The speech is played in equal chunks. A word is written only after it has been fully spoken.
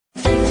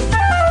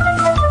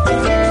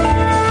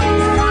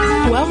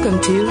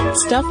Welcome to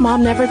Stuff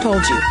Mom Never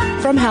Told You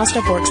from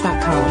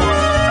HowStuffWorks.com.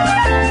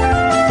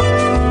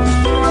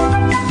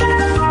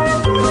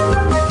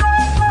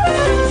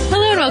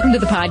 Welcome to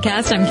the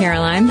podcast. I'm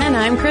Caroline. And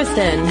I'm Kristen.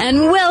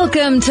 And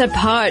welcome to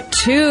part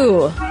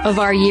 2 of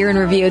our year in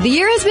review. The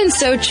year has been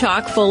so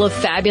chock full of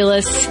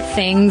fabulous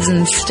things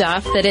and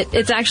stuff that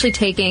it's actually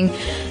taking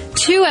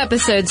 2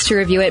 episodes to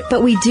review it,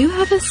 but we do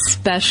have a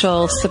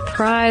special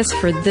surprise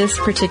for this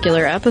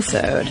particular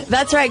episode.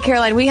 That's right,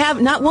 Caroline. We have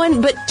not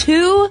one, but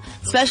 2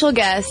 special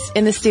guests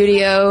in the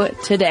studio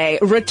today.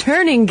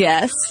 Returning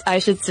guests, I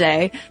should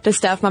say, to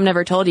Stuff Mom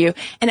Never Told You.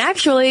 And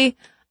actually,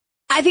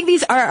 I think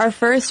these are our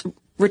first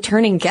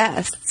returning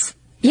guests.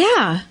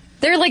 Yeah.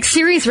 They're like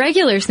series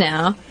regulars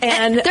now.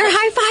 And they're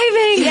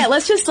high-fiving. Yeah,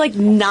 let's just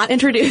not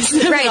introduce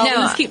them. Right,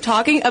 no. Let's keep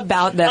talking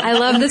about them. I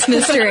love this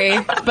mystery.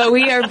 But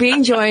we are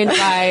being joined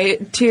by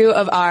 2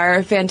 of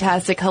our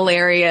fantastic,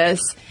 hilarious,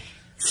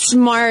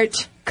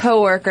 smart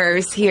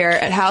coworkers here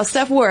at How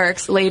Stuff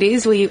Works.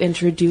 Ladies, will you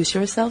introduce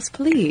yourselves,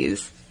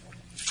 please?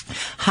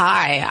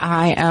 Hi,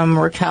 I am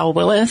Raquel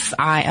Willis.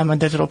 I am a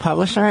digital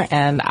publisher,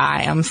 and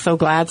I am so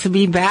glad to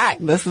be back.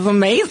 This is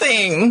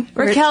amazing.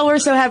 Raquel, we're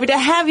so happy to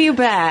have you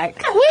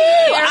back. Woo!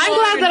 I'm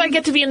glad that I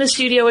get to be in the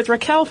studio with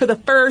Raquel for the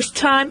first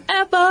time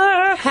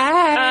ever.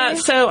 Hi.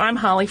 So I'm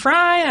Holly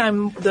Fry.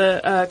 I'm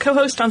the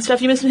co-host on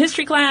Stuff You Missed in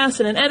History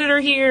class and an editor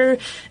here.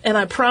 And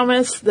I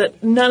promise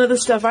that none of the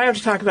stuff I have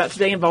to talk about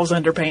today involves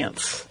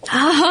underpants.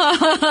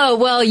 Oh,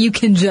 well, you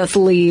can just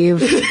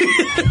leave.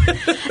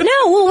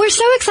 No, well, we're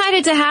so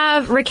excited to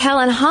have Raquel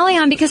and Holly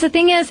on because the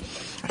thing is,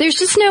 there's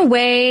just no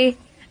way,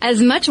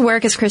 as much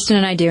work as Kristen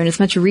and I do and as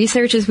much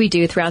research as we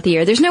do throughout the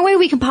year, there's no way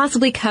we can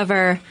possibly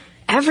cover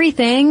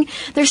everything.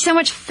 There's so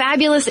much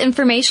fabulous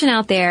information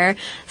out there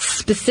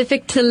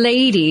specific to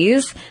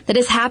ladies that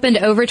has happened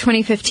over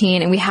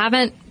 2015, and we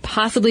haven't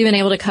possibly been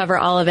able to cover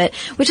all of it,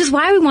 which is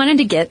why we wanted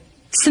to get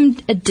some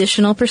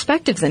additional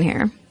perspectives in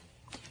here.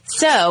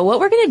 So what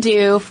we're going to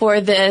do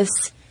for this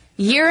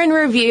year in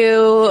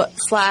review /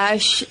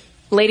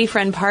 lady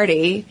friend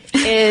party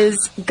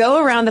is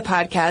go around the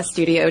podcast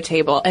studio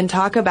table and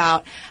talk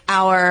about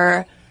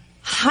our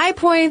high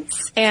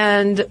points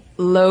and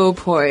low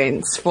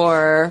points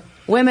for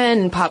women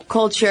and pop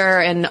culture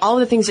and all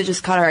the things that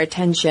just caught our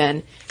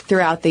attention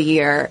throughout the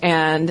year,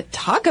 and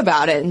talk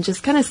about it and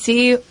just kind of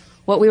see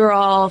what we were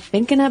all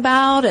thinking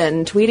about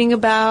and tweeting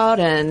about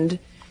and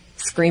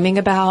screaming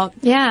about.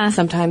 Yeah.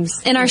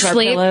 Sometimes in our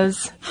sleep.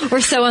 Pillows.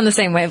 We're so on the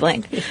same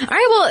wavelength. All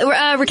right,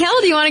 well,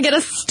 Raquel, do you want to get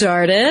us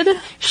started?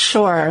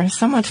 Sure.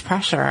 So much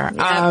pressure.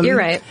 Yeah, you're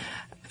right.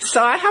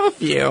 So I have a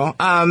few.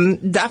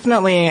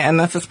 Definitely, and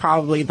this is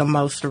probably the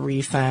most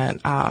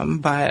recent,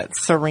 but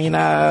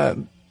Serena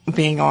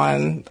being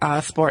on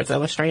Sports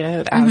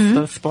Illustrated as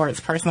the sports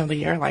person of the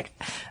year,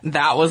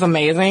 that was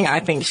amazing. I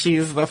think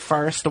she's the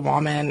first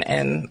woman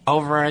in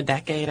over a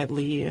decade at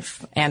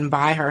least, and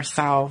by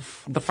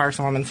herself, the first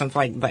woman since the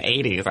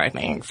 80s, I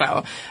think.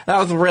 So that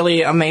was a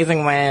really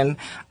amazing win.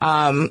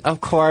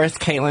 Of course,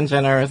 Caitlyn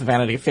Jenner's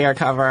Vanity Fair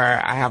cover.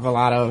 I have a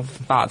lot of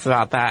thoughts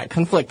about that,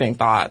 conflicting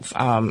thoughts,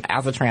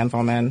 as a trans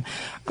woman.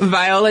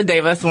 Viola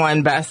Davis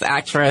won Best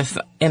Actress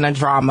in a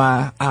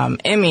Drama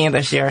Emmy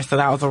this year, so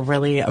that was a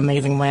really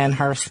amazing win.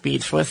 Her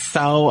speech was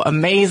so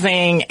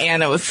amazing,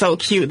 and it was so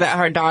cute that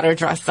her daughter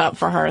dressed up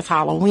for her as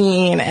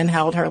Halloween and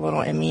held her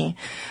little Emmy.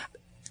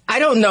 I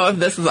don't know if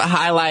this is a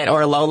highlight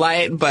or a low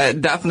light,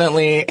 but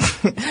definitely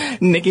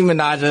Nicki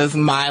Minaj's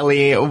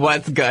Miley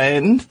What's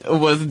Good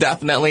was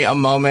definitely a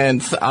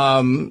moment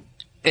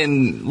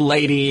in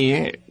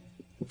lady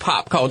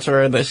pop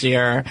culture this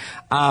year.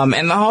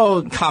 And the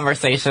whole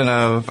conversation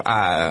of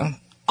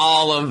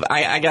all of,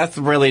 I guess,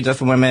 really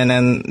just women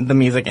in the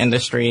music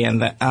industry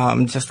and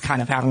just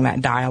kind of having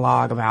that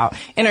dialogue about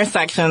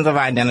intersections of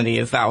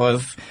identities. That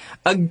was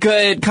a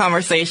good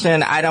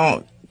conversation. I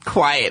don't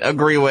quite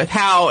agree with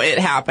how it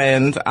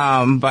happened,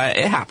 but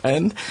it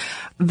happened.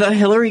 The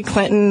Hillary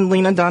Clinton,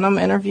 Lena Dunham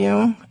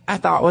interview, I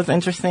thought was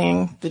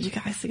interesting. Did you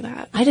guys see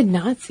that? I did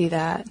not see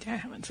that. I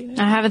haven't seen it.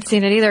 I haven't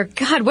seen it either.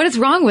 God, what is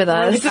wrong with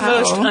us? We're the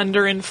most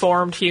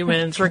underinformed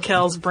humans.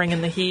 Raquel's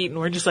bringing the heat, and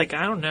we're just I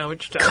don't know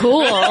what you're talking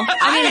Cool. about.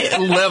 I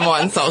live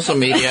on social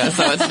media,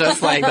 so it's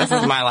just this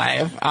is my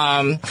life.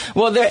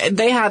 Well,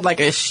 they had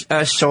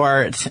a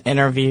short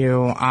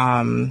interview,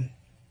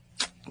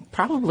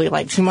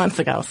 probably 2 months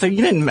ago, so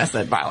you didn't miss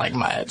it by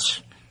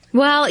much.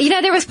 Well,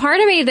 there was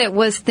part of me that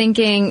was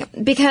thinking,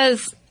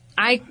 because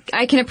I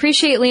can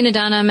appreciate Lena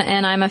Dunham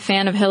and I'm a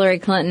fan of Hillary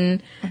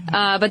Clinton,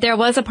 but there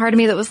was a part of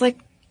me that was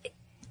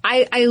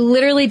I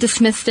literally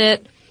dismissed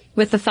it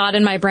with the thought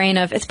in my brain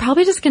of, it's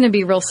probably just going to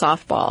be real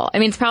softball. I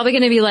mean, it's probably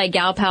going to be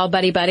gal pal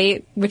buddy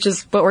buddy, which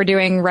is what we're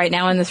doing right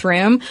now in this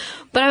room.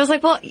 But I was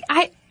well,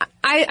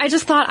 I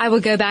just thought I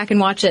would go back and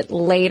watch it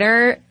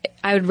later.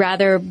 I would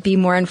rather be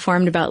more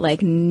informed about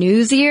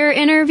newsier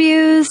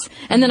interviews,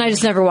 and then I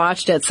just never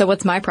watched it. So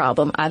what's my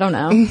problem? I don't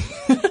know.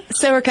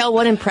 So Raquel,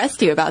 what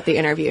impressed you about the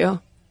interview?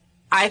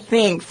 I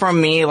think for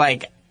me,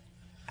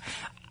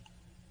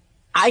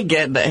 I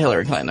get that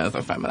Hillary Clinton is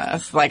a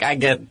feminist. Like, I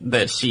get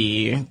that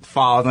she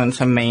falls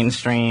into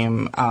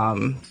mainstream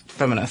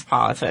feminist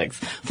politics.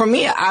 For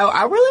me,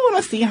 I really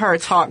want to see her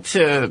talk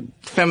to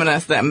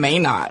feminists that may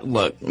not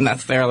look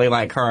necessarily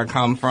like her or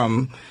come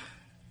from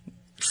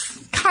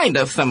kind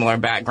of similar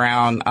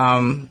background.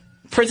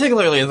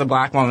 Particularly as a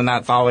black woman,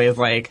 that's always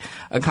like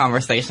a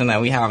conversation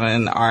that we have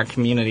in our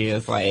community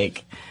is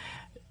like,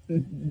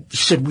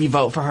 should we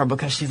vote for her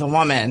because she's a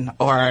woman?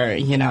 Or,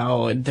 you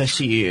know, does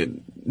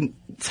she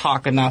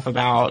talk enough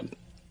about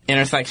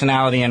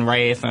intersectionality and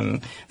race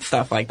and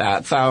stuff like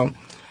that? So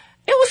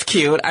it was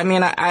cute. I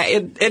mean,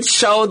 it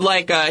showed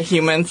like a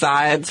human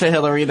side to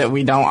Hillary that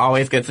we don't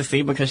always get to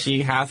see because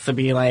she has to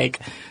be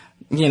like,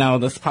 you know,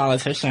 this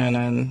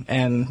politician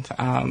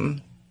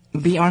and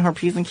be on her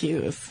P's and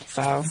Q's.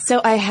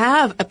 So I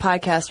have a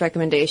podcast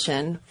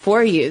recommendation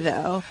for you,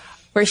 though,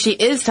 where she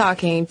is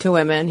talking to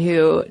women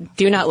who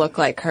do not look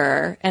like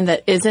her, and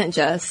that isn't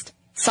just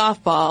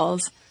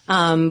softballs.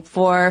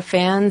 For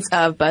fans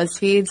of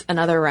BuzzFeed's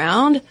Another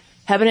Round,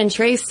 Heaven and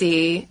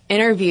Tracy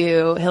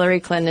interview Hillary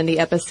Clinton in the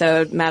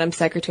episode Madam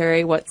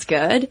Secretary, What's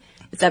Good?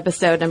 It's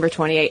episode number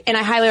 28. And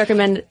I highly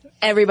recommend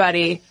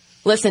everybody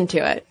listen to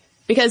it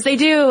because they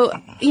do,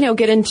 you know,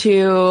 get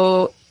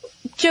into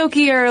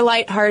jokier,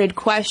 lighthearted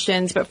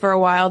questions, but for a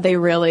while they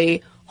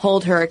really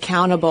hold her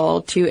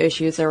accountable to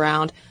issues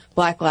around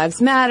Black Lives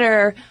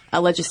Matter,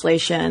 a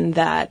legislation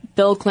that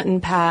Bill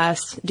Clinton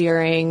passed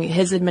during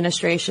his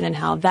administration and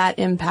how that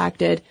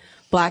impacted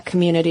black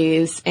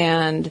communities.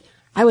 And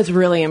I was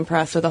really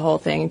impressed with the whole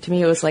thing. To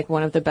me, it was like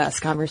one of the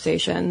best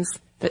conversations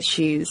that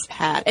she's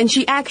had. And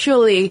she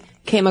actually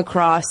came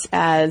across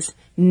as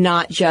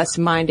not just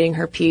minding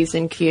her P's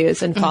and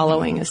Q's and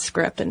following a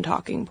script and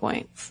talking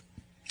points.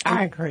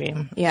 I agree.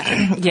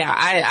 Yeah. Yeah,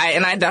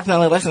 I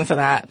definitely listened to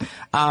that.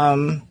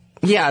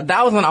 Yeah,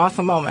 that was an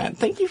awesome moment.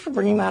 Thank you for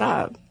bringing that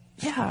up.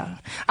 Yeah.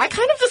 I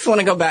kind of just want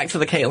to go back to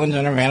the Caitlyn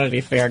Jenner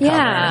Vanity Fair cover.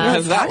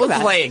 Because that was,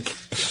 like,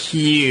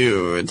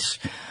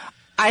 huge.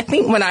 I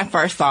think when I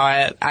first saw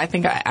it, I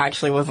think I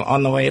actually was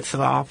on the way to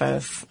the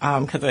office,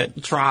 because it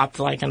dropped,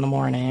 like, in the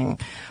morning.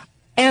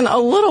 And a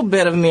little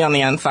bit of me on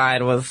the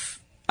inside was,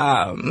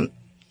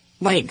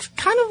 like,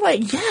 kind of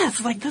like,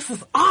 yes, like, this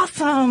is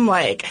awesome,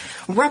 like,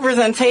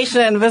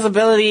 representation,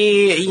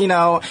 visibility, you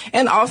know,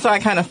 and also I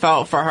kind of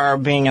felt for her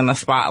being in the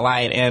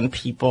spotlight and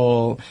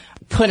people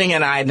putting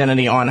an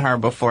identity on her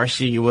before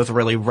she was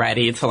really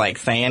ready to, like,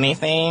 say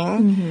anything.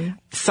 Mm-hmm.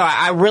 So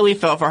I really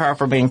felt for her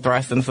for being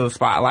thrust into the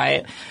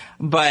spotlight.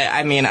 But,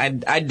 I mean,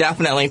 I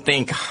definitely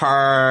think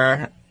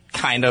her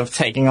kind of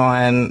taking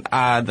on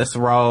this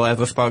role as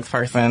a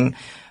spokesperson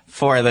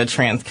for the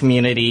trans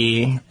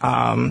community,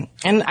 and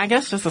I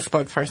guess just a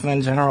spokesperson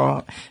in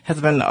general,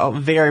 has been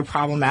very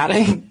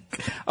problematic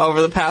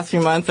over the past few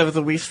months as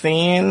we've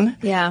seen.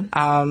 Yeah.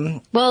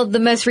 Well, the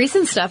most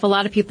recent stuff, a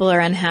lot of people are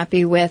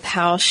unhappy with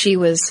how she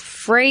was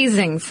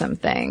phrasing some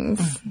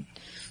things.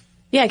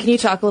 Yeah, can you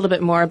talk a little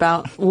bit more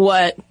about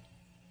what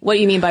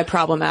you mean by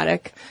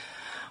problematic?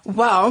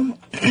 Well,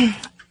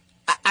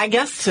 I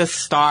guess to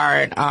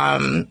start,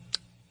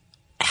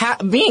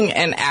 being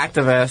an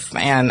activist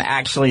and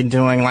actually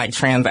doing like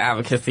trans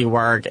advocacy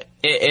work,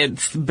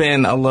 it's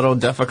been a little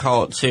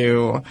difficult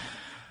to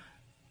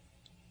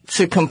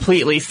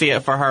completely see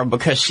it for her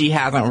because she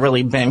hasn't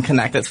really been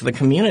connected to the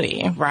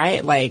community,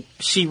 right? Like,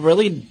 she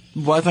really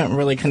wasn't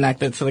really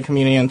connected to the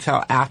community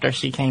until after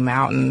she came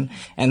out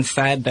and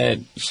said that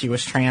she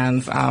was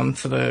trans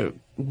to the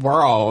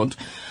world.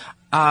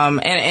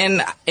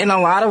 And in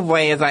a lot of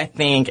ways, I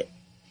think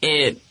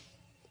it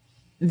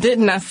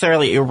didn't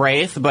necessarily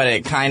erase, but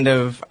it kind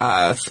of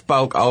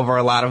spoke over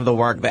a lot of the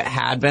work that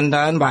had been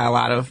done by a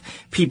lot of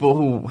people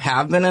who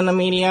have been in the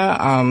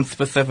media,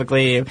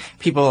 specifically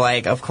people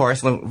like, of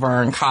course,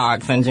 Laverne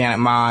Cox and Janet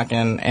Mock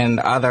and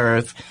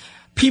others,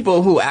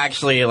 people who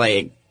actually,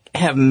 like,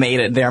 have made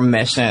it their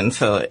mission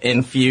to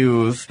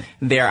infuse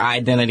their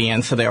identity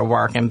into their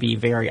work and be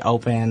very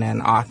open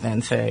and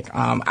authentic.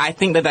 I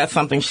think that that's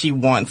something she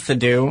wants to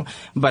do,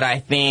 but I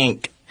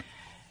think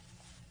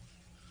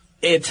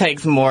it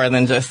takes more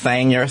than just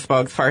saying you're a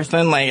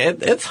spokesperson.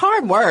 Like, it's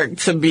hard work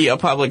to be a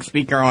public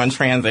speaker on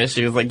trans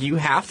issues. Like, you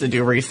have to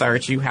do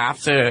research, you have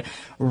to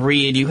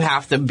read, you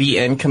have to be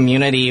in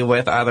community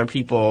with other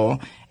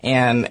people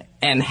and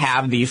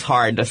have these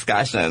hard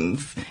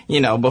discussions,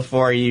 you know,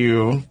 before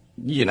you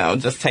know,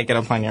 just take it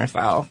upon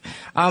yourself.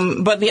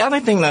 But the other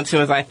thing though too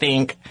is I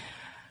think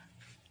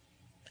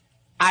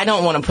I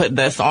don't want to put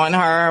this on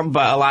her,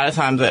 but a lot of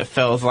times it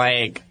feels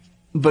like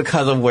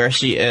because of where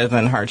she is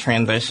in her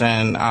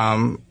transition,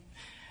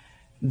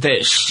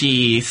 that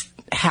she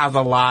has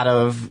a lot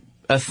of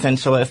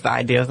essentialist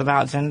ideas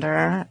about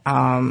gender.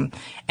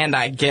 And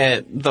I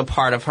get the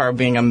part of her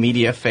being a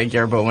media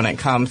figure, but when it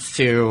comes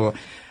to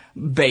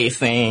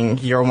basing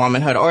your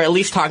womanhood, or at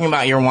least talking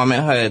about your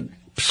womanhood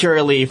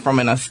purely from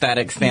an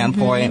aesthetic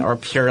standpoint, or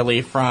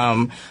purely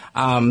from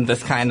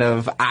this kind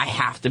of, I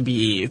have to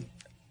be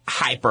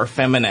hyper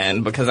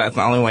feminine because that's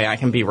the only way I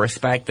can be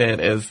respected,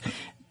 is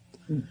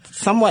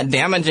somewhat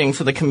damaging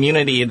to the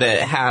community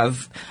that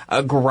has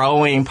a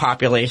growing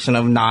population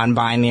of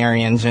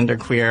non-binary and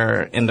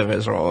genderqueer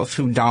individuals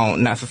who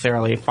don't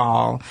necessarily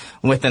fall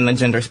within the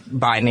gender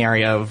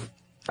binary of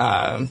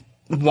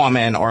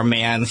woman or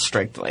man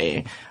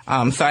strictly.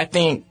 So I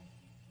think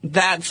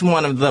that's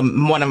one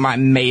of my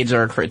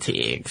major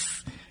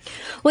critiques.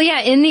 Well,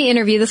 yeah, in the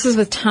interview, this was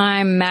with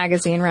Time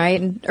magazine,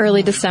 right? In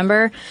early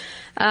December.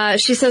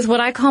 She says, what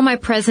I call my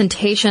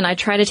presentation, I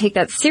try to take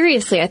that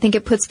seriously. I think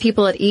it puts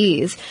people at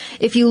ease.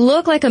 If you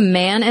look like a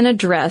man in a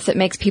dress, it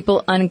makes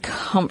people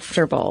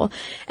uncomfortable.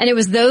 And it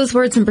was those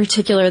words in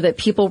particular that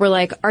people were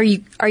like, are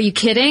you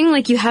kidding?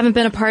 Like, you haven't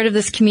been a part of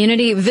this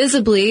community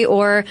visibly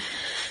or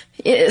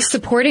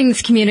supporting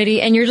this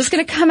community, and you're just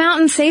going to come out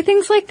and say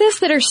things like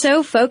this that are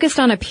so focused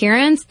on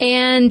appearance.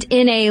 And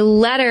in a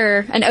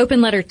letter, an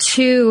open letter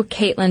to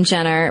Caitlyn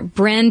Jenner,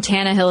 Bryn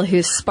Tannehill,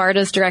 who's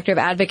Sparta's director of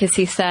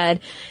advocacy, said,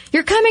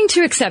 you're coming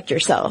to accept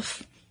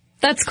yourself.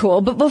 That's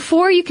cool. But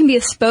before you can be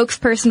a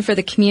spokesperson for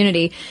the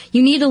community,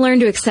 you need to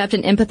learn to accept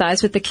and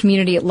empathize with the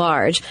community at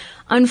large.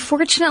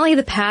 Unfortunately,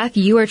 the path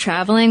you are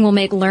traveling will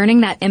make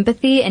learning that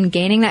empathy and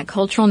gaining that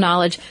cultural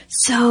knowledge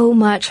so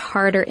much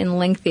harder and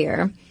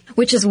lengthier.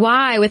 Which is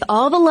why, with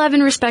all the love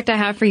and respect I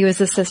have for you as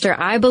a sister,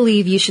 I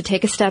believe you should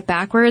take a step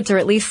backwards or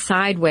at least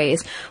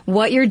sideways.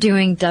 What you're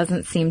doing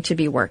doesn't seem to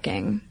be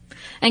working.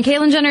 And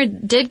Caitlyn Jenner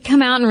did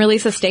come out and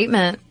release a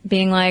statement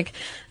being like,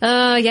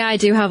 yeah, I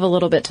do have a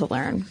little bit to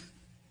learn.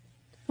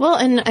 Well,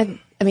 and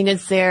I mean,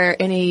 is there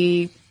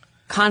any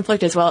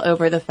conflict as well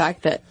over the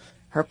fact that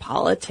her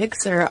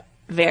politics are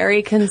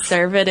very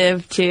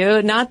conservative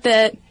too? Not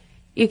that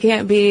you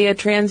can't be a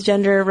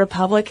transgender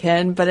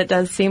Republican, but it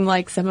does seem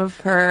like some of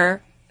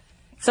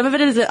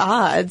it is at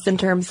odds in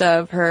terms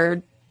of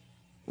her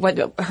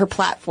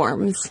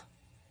platforms.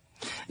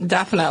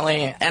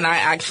 Definitely. And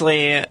I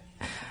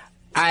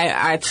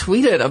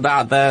tweeted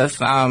about this,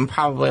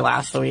 probably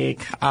last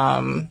week.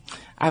 I'm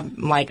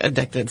like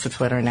addicted to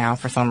Twitter now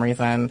for some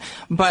reason.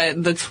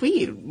 But the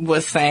tweet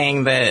was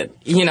saying that,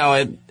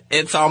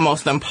 it's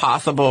almost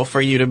impossible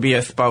for you to be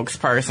a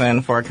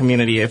spokesperson for a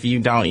community if you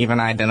don't even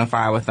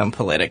identify with them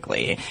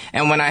politically.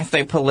 And when I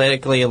say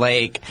politically,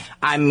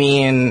 I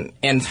mean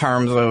in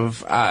terms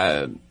of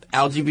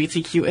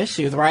LGBTQ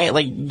issues, right?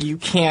 Like, you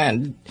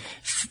can't,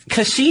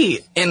 because she,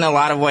 in a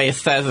lot of ways,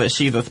 says that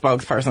she's a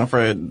spokesperson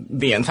for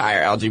the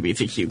entire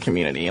LGBTQ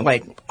community.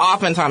 Like,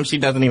 oftentimes she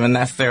doesn't even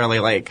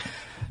necessarily,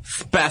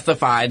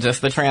 specify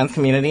just the trans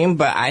community,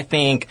 but I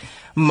think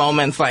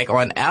moments like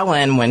on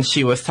Ellen when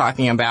she was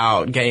talking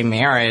about gay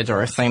marriage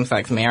or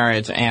same-sex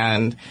marriage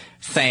and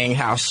saying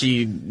how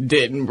she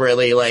didn't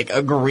really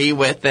agree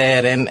with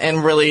it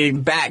and really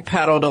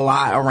backpedaled a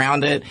lot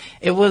around it.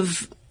 It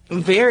was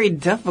very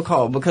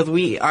difficult because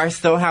we are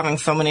still having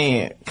so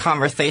many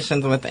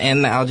conversations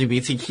within the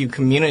LGBTQ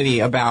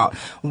community about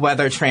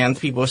whether trans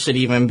people should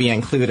even be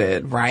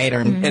included, right?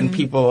 And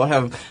people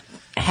have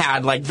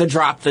had the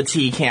Drop the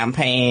T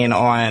campaign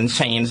on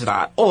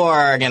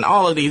change.org and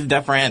all of these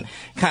different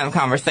kind of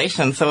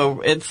conversations. So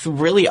it's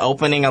really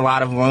opening a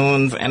lot of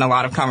wounds and a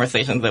lot of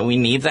conversations that we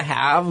need to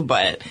have,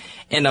 but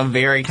in a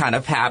very kind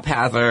of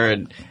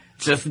haphazard,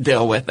 just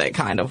deal with it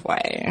kind of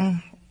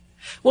way.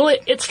 Well,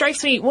 it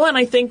strikes me, one,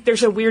 I think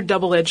there's a weird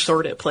double-edged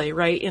sword at play,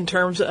 right, in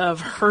terms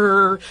of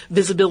her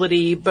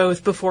visibility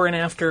both before and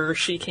after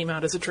she came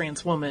out as a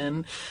trans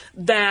woman.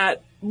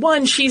 That,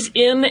 one, she's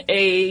in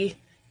a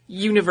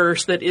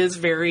universe that is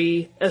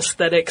very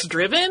aesthetics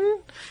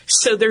driven.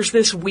 So there's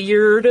this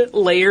weird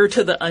layer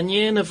to the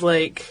onion of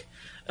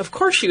of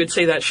course she would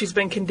say that. She's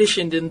been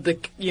conditioned in the,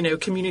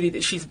 community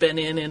that she's been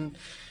in and,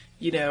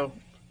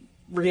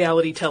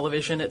 reality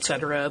television, et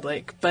cetera.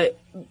 But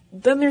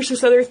then there's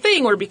this other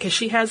thing where because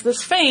she has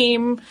this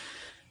fame,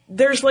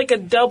 there's a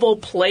double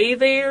play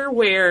there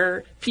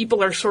where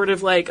people are sort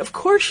of of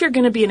course you're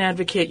going to be an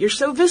advocate. You're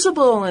so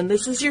visible and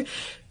this is your...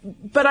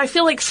 But I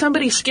feel like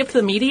somebody skipped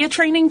the media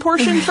training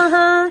portion for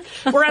her,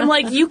 where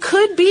I'm you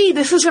could be,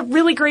 this is a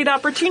really great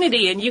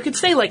opportunity, and you could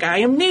say, I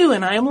am new,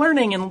 and I am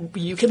learning, and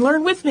you can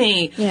learn with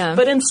me. Yeah.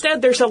 But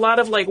instead, there's a lot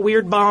of,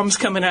 weird bombs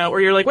coming out,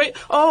 where you're wait,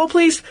 oh,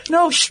 please,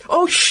 no, shh,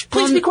 oh, shh,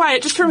 please be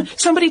quiet, just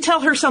somebody tell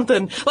her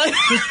something.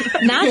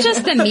 Not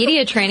just the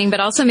media training, but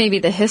also maybe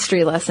the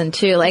history lesson,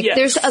 too.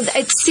 Yes.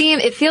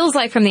 It feels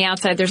like from the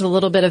outside there's a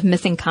little bit of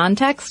missing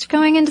context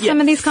going into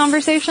some of these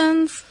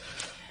conversations.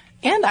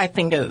 And I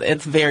think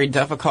it's very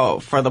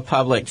difficult for the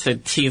public to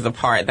tease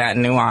apart that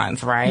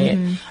nuance, right?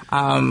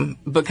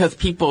 Because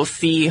people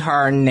see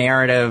her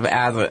narrative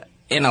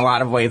in a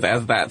lot of ways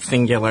as that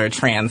singular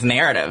trans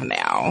narrative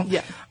now.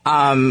 Yeah.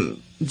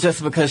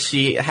 Just because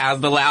she has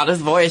the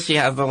loudest voice, she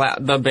has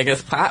the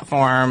biggest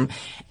platform,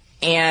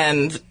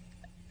 and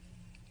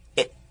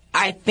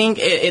I think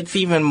it's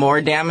even more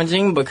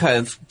damaging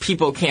because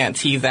people can't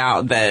tease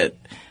out that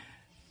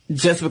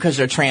just because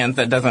you're trans,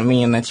 that doesn't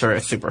mean that you're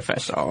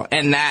superficial.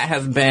 And that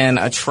has been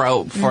a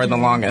trope for the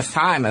longest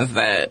time, is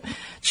that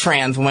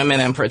trans women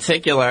in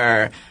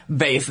particular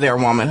base their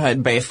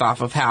womanhood based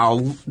off of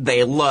how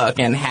they look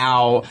and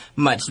how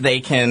much they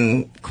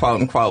can,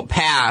 quote unquote,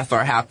 pass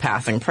or have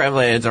passing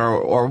privilege,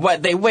 or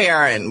what they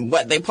wear and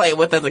what they play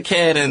with as a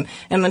kid.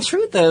 And the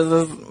truth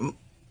is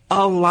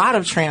a lot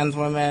of trans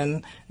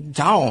women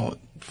don't.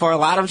 For a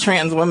lot of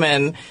trans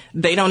women,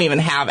 they don't even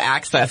have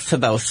access to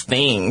those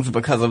things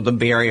because of the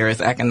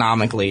barriers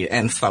economically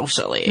and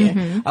socially.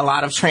 A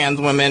lot of trans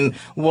women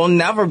will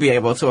never be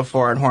able to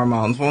afford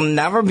hormones, will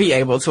never be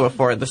able to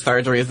afford the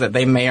surgeries that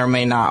they may or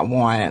may not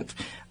want.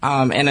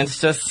 And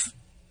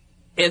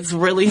it's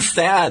really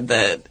sad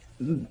that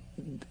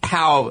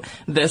how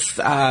this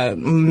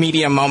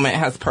media moment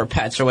has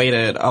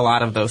perpetuated a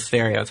lot of those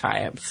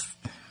stereotypes.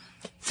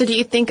 So do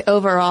you think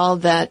overall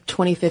that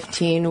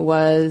 2015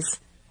 was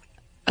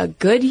a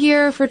good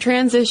year for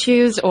trans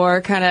issues,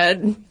 or kind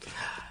of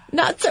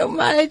not so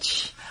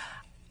much?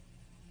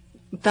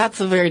 That's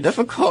a very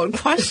difficult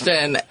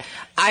question.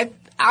 It's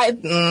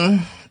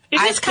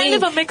kind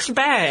of a mixed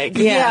bag.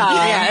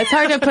 Yeah, it's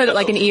hard to put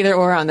like an either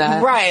or on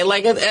that. Right.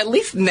 Like, at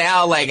least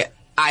now, like,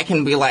 I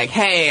can be like,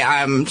 hey,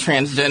 I'm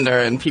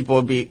transgender, and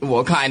people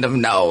will kind of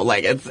know.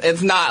 Like,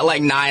 it's not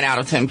like 9 out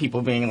of 10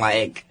 people being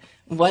like,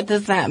 what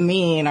does that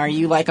mean? Are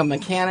you like a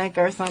mechanic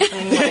or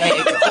something?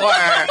 Like,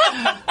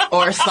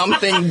 or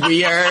something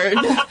weird?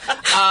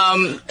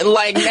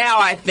 Like, now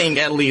I think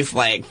at least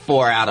like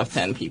 4 out of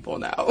 10 people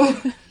know.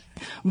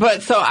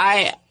 But so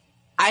I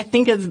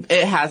think it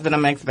has been a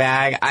mixed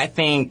bag. I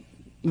think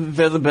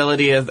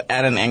visibility is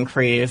at an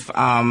increase.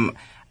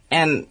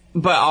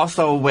 But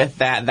also with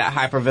that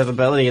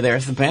hypervisibility,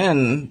 there's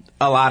been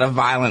a lot of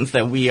violence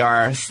that we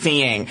are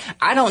seeing.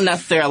 I don't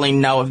necessarily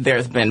know if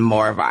there's been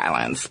more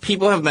violence.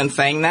 People have been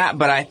saying that,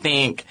 but I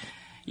think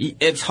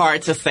it's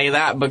hard to say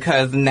that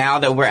because now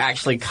that we're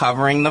actually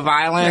covering the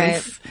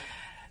violence,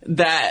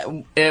 that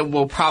it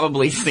will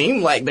probably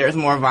seem like there's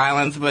more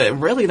violence, but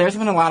really there's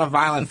been a lot of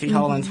violence the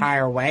whole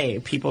entire way.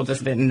 People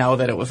just didn't know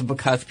that it was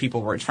because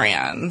people were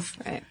trans.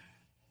 Right.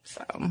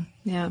 So,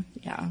 Yeah.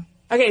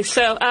 Okay,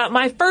 so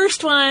my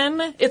first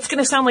one, it's going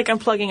to sound like I'm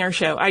plugging our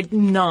show.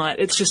 I'm not.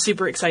 It's just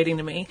super exciting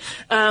to me.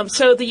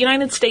 So the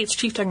United States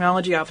Chief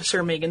Technology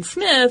Officer, Megan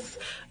Smith,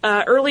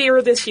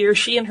 earlier this year,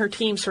 she and her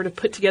team sort of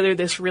put together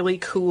this really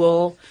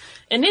cool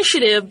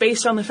initiative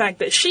based on the fact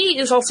that she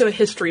is also a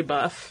history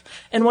buff.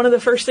 And one of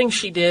the first things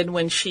she did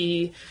when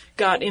she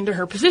got into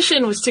her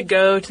position was to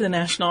go to the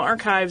National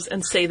Archives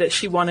and say that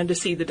she wanted to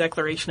see the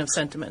Declaration of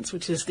Sentiments,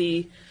 which is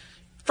the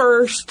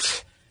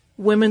first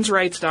women's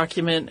rights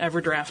document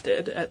ever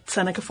drafted at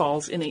Seneca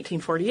Falls in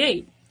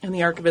 1848. And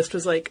the archivist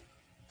was like,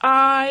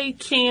 I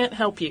can't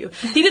help you.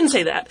 He didn't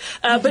say that,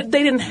 but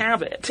they didn't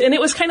have it. And it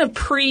was kind of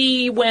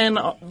pre when,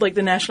 like,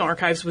 the National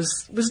Archives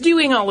was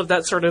doing all of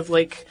that sort of,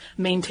 like,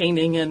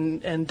 maintaining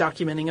and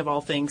documenting of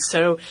all things.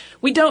 So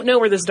we don't know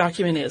where this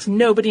document is.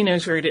 Nobody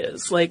knows where it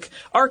is. Like,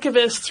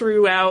 archivists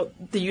throughout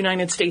the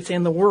United States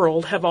and the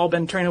world have all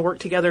been trying to work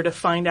together to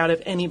find out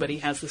if anybody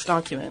has this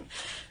document.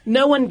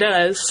 No one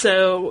does,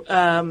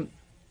 so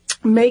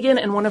Megan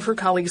and one of her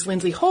colleagues,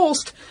 Lindsay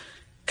Holst,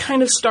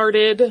 kind of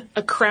started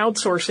a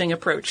crowdsourcing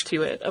approach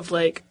to it of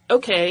like,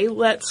 okay,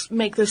 let's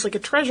make this like a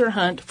treasure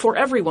hunt for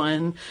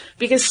everyone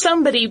because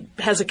somebody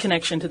has a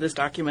connection to this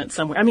document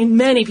somewhere. I mean,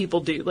 many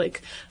people do.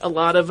 Like, a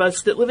lot of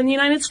us that live in the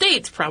United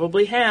States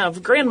probably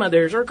have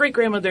grandmothers or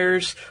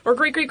great-grandmothers or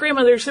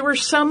great-great-grandmothers that were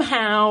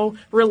somehow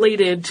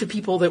related to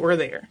people that were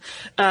there.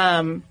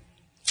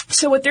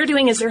 So what they're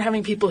doing is they're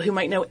having people who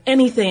might know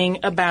anything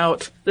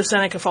about the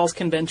Seneca Falls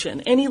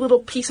Convention, any little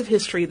piece of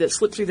history that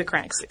slipped through the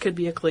cracks that could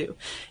be a clue,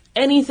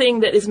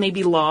 anything that is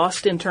maybe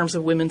lost in terms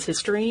of women's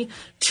history,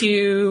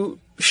 to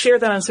share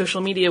that on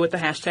social media with the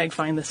hashtag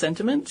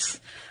 #FindTheSentiments.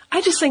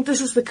 I just think this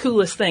is the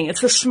coolest thing.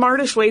 It's the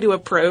smartest way to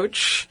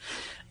approach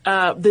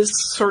this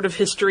sort of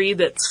history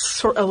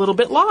that's a little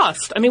bit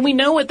lost. I mean, we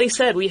know what they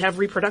said. We have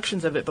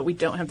reproductions of it, but we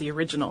don't have the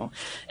original.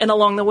 And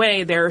along the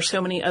way, there are so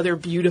many other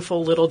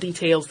beautiful little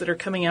details that are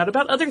coming out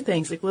about other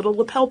things, like little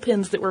lapel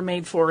pins that were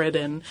made for it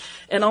and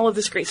all of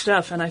this great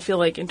stuff. And I feel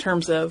like in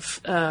terms of,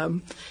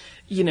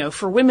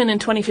 for women in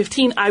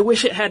 2015, I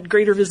wish it had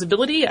greater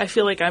visibility. I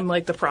feel like I'm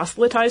like the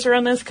proselytizer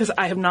on this because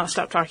I have not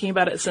stopped talking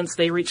about it since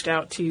they reached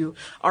out to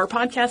our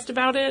podcast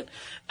about it.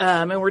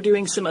 And we're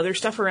doing some other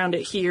stuff around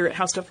it here at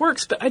How Stuff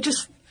Works. But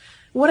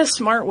what a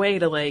smart way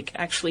to like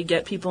actually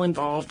get people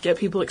involved, get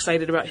people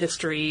excited about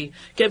history,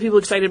 get people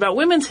excited about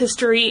women's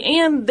history.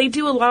 And they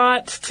do a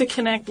lot to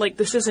connect. Like,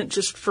 this isn't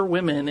just for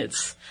women.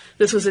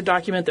 This was a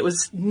document that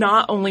was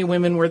not only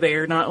women were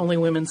there, not only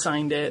women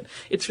signed it.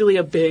 It's really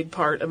a big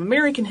part of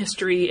American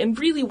history and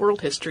really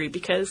world history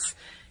because,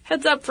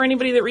 heads up for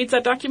anybody that reads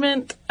that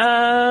document,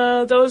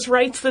 those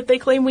rights that they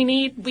claim we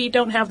need, we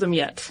don't have them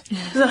yet.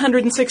 This is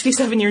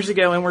 167 years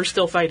ago and we're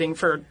still fighting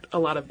for a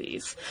lot of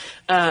these.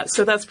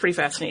 So that's pretty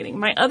fascinating.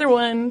 My other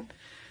one,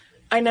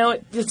 I know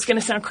it's going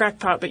to sound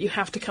crackpot, but you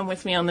have to come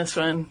with me on this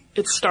one.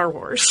 It's Star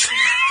Wars.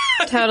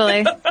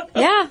 Totally.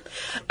 Yeah.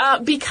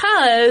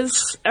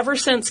 Because ever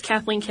since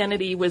Kathleen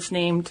Kennedy was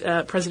named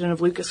president of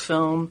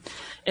Lucasfilm,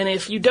 and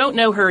if you don't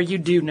know her, you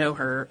do know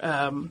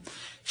her,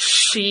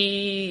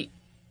 she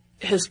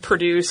has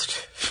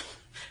produced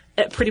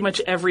pretty much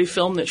every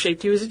film that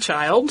shaped you as a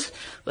child,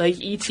 like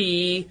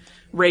E.T.,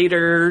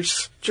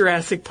 Raiders,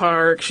 Jurassic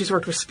Park. She's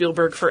worked with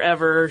Spielberg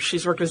forever.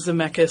 She's worked with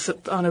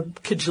Zemeckis on a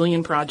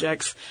cajillion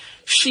projects.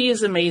 She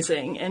is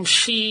amazing, and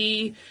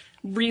she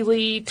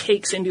really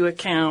takes into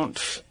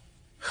account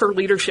her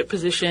leadership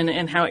position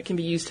and how it can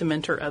be used to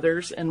mentor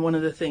others. And one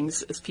of the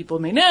things, as people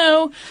may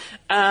know,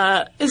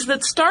 is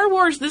that Star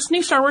Wars, this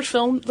new Star Wars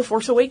film, The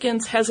Force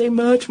Awakens, has a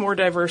much more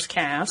diverse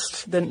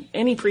cast than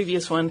any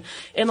previous one.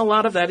 And a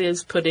lot of that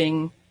is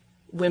putting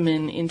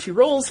women into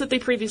roles that they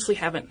previously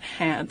haven't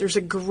had. There's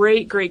a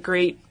great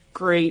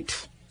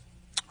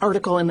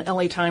article in the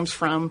LA Times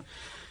from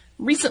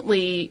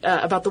recently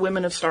about the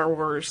women of Star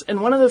Wars.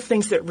 And one of the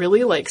things that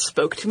really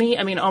spoke to me,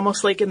 I mean,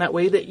 almost like in that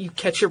way that you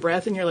catch your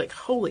breath and you're like,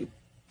 holy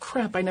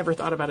crap, I never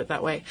thought about it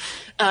that way,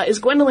 is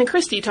Gwendolyn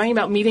Christie talking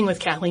about meeting with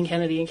Kathleen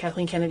Kennedy, and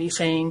Kathleen Kennedy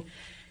saying,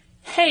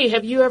 hey,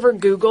 have you ever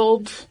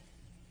Googled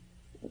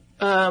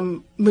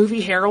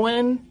movie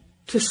heroine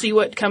to see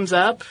what comes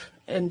up?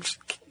 And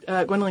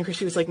Gwendolyn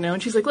Christie was like, no.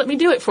 And she's like, let me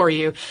do it for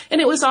you. And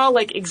it was all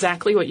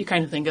exactly what you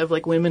kind of think of,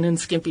 women in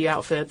skimpy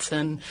outfits.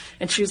 And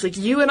she was like,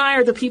 you and I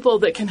are the people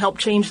that can help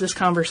change this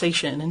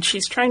conversation. And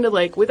she's trying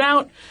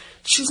to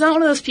she's not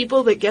one of those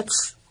people that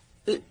gets,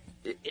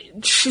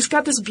 she's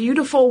got this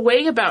beautiful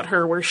way about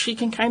her where she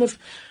can kind of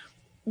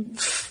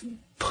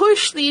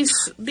push these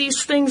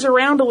things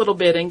around a little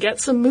bit and get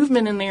some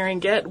movement in there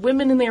and get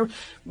women in there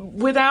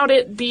without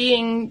it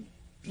being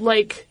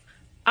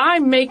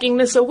I'm making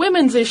this a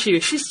women's issue.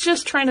 She's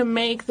just trying to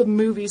make the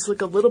movies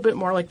look a little bit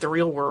more like the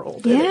real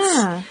world.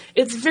 Yeah.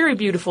 It's very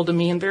beautiful to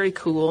me and very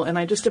cool. And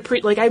I just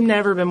I've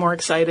never been more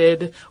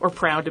excited or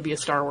proud to be a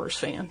Star Wars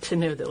fan, to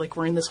know that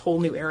we're in this whole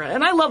new era.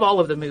 And I love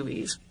all of the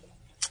movies.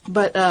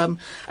 But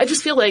I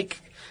just feel like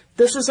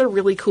this is a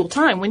really cool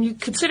time. When you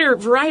consider,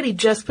 Variety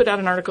just put out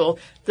an article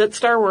that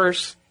Star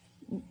Wars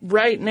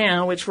right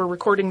now, which we're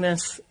recording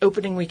this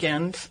opening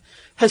weekend,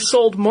 has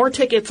sold more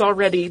tickets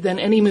already than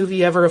any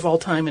movie ever of all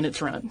time in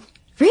its run.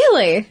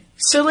 Really?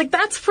 So,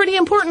 that's pretty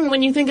important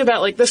when you think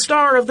about, the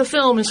star of the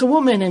film is a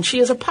woman, and she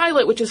is a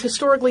pilot, which is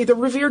historically the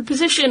revered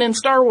position in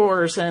Star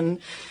Wars,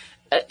 and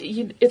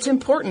it's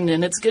important,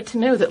 and it's good to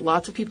know that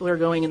lots of people are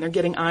going and they're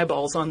getting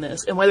eyeballs on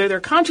this. And whether they're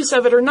conscious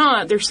of it or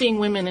not, they're seeing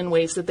women in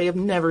ways that they have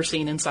never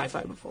seen in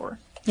sci-fi before.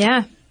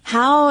 Yeah.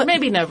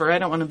 Maybe never. I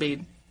don't want to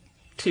be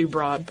too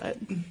broad, but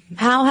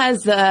how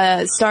has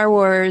the Star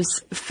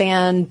Wars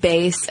fan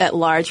base at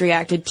large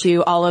reacted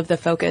to all of the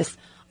focus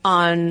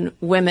on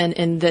women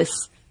in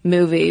this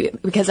movie?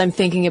 Because I'm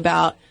thinking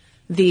about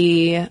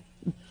the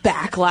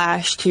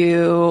backlash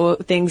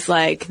to things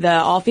like the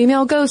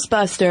all-female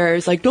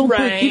Ghostbusters.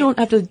 You don't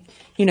have to,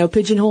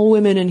 pigeonhole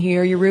women in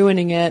here. You're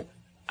ruining it.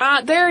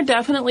 There are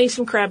definitely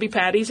some Krabby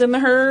Patties in the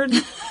herd,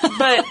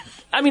 but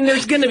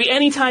there's going to be,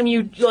 anytime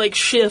you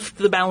shift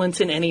the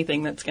balance in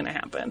anything, that's going to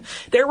happen.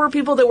 There were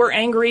people that were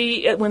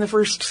angry when the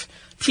first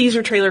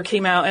teaser trailer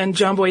came out and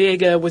John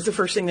Boyega was the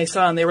first thing they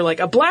saw, and they were like,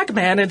 a black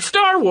man in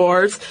Star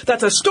Wars?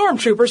 That's a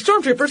stormtrooper.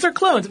 Stormtroopers are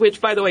clones,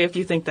 which, by the way, if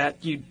you think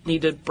that, you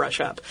need to brush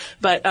up.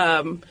 But,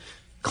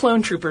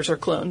 clone troopers are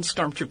clones.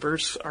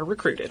 Stormtroopers are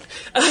recruited.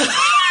 Because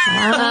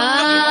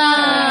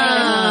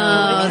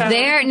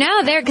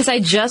I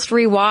just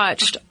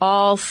rewatched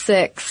all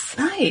 6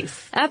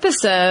 Nice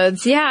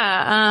episodes.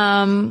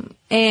 Yeah.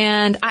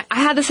 And I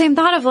had the same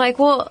thought of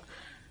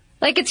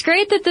it's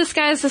great that this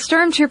guy's a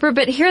stormtrooper,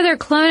 but here they're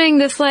cloning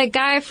this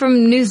guy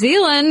from New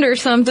Zealand or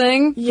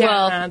something.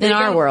 Yeah, in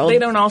our world. They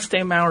don't all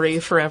stay Maori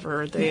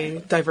forever. They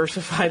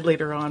diversified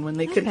later on when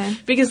they could.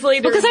 Because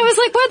later. Because I was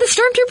like, what? The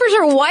stormtroopers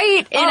are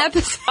white in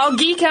episodes. I'll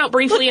geek out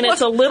briefly, and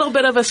it's a little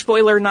bit of a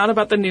spoiler, not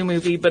about the new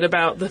movie, but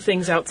about the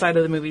things outside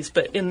of the movies.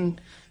 But in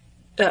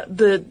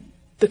the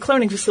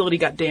cloning facility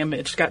got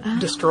damaged, got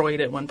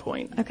destroyed at one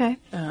point. Okay.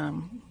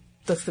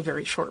 That's the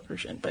very short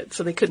version, but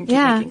so they couldn't keep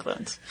making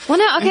clones. Well,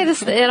 no, okay,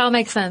 it all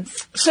makes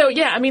sense. So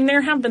yeah,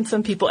 there have been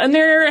some people, and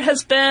there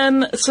has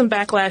been some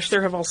backlash.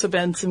 There have also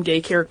been some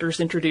gay characters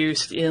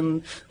introduced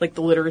in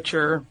the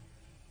literature,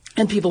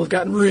 and people have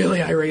gotten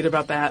really irate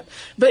about that.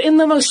 But in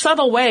the most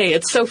subtle way,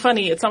 it's so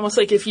funny. It's almost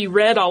like if you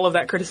read all of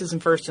that criticism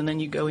first and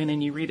then you go in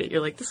and you read it,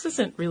 you're like, this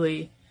isn't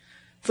really.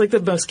 It's the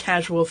most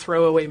casual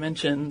throwaway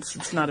mentions.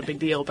 It's not a big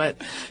deal. But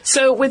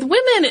so with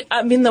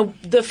women,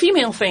 the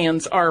female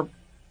fans are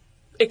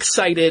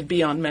excited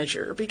beyond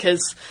measure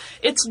because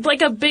it's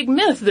a big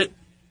myth that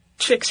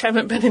chicks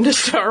haven't been into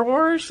Star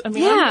Wars. I'm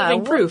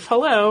living proof.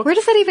 Hello. Where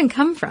does that even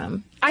come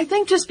from? I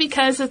think just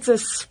because it's a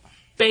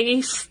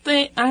space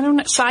thing. I don't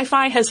know.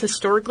 Sci-fi has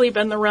historically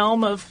been the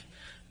realm of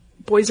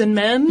boys and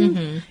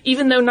men,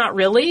 even though not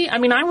really. I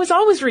was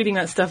always reading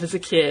that stuff as a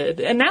kid,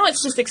 and now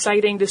it's just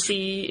exciting to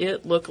see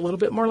it look a little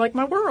bit more like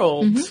my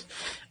world.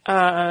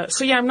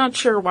 So yeah, I'm not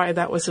sure why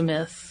that was a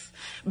myth.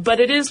 But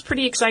it is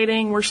pretty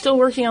exciting. We're still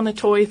working on the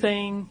toy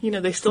thing. You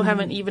know, they still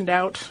haven't evened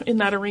out in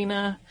that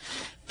arena.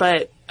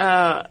 But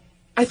I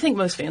think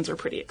most fans are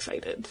pretty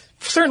excited.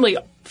 Certainly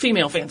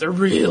female fans are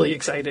really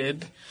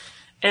excited.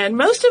 And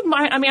most of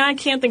I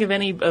can't think of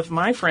any of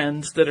my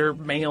friends that are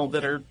male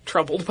that are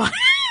troubled by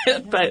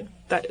it, but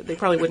they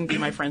probably wouldn't be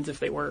my friends if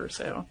they were,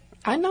 so.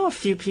 I know a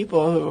few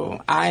people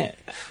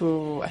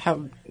who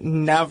have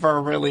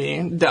never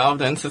really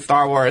delved into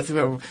Star Wars who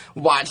have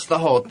watched the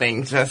whole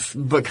thing just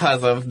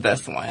because of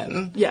this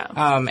one. Yeah.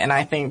 And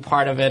I think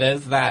part of it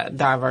is that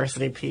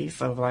diversity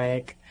piece of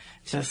like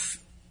just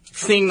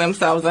seeing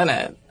themselves in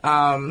it.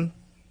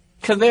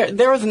 'Cause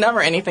there was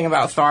never anything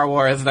about Star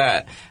Wars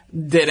that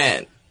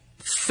didn't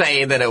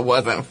say that it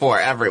wasn't for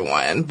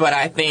everyone, but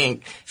I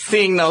think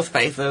seeing those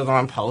faces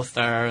on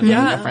posters and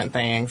different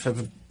things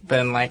has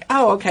been like,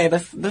 oh, okay,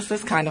 this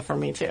is kind of for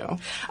me too.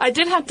 I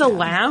did have to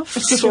laugh,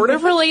 sort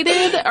of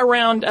related,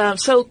 around,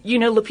 so, you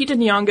know, Lupita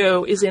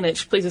Nyong'o is in it.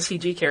 She plays a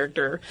CG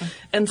character.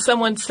 And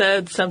someone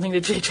said something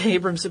to J.J.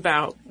 Abrams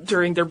about,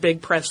 during their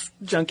big press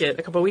junket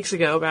a couple of weeks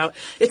ago, about,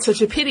 it's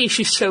such a pity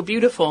she's so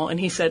beautiful. And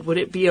he said, would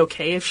it be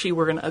okay if she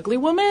were an ugly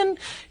woman?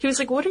 He was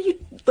like, what are you,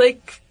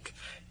 like...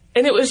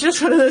 And it was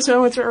just one of those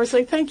moments where I was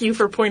like, thank you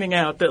for pointing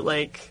out that,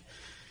 like,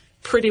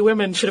 pretty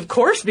women should, of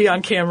course, be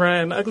on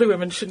camera and ugly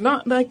women should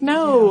not. Like,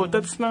 no,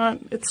 that's not,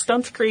 it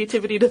stunts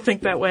creativity to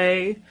think that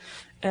way.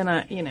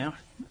 And, you know,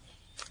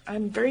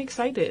 I'm very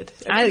excited.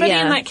 Everybody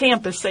in that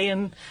camp is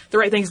saying the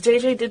right things.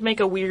 JJ did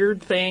make a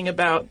weird thing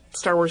about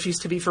Star Wars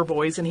used to be for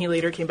boys, and he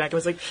later came back and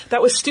was like,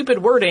 that was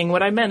stupid wording.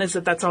 What I meant is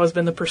that that's always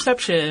been the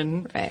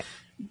perception. Right.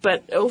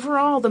 But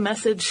overall, the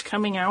message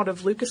coming out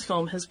of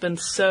Lucasfilm has been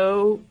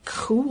so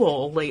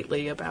cool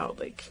lately about,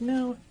 like,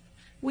 no,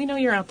 we know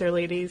you're out there,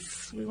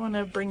 ladies. We want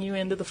to bring you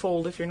into the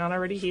fold if you're not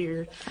already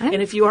here. And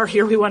if you are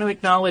here, we want to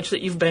acknowledge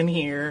that you've been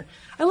here.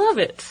 I love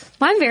it.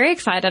 Well, I'm very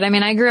excited. I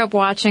mean, I grew up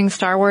watching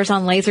Star Wars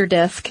on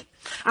Laserdisc.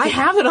 I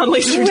have it on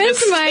Laserdisc.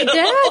 With my dad,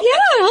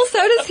 yeah. Well,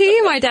 so does he.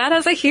 My dad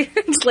has a huge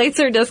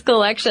Laserdisc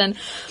collection.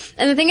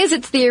 And the thing is,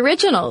 it's the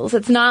originals.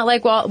 It's not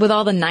like with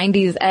all the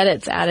 90s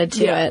edits added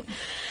to it.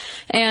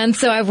 And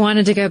so I've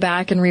wanted to go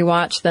back and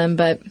rewatch them,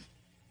 but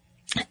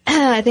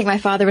I think my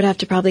father would have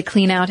to probably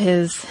clean out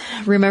his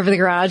room over the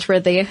garage where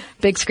the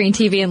big screen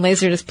TV and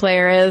Laserdisc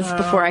player is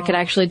before I could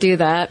actually do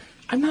that.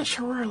 I'm not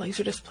sure where our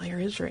Laserdisc player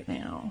is right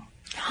now.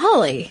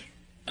 Holly.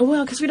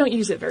 Well, because we don't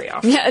use it very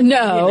often. Yeah,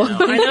 no. You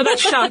know, I know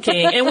that's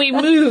shocking. And we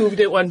moved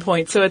at one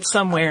point, so it's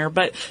somewhere.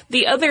 But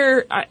the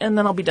other, and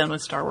then I'll be done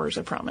with Star Wars,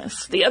 I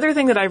promise. The other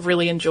thing that I've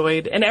really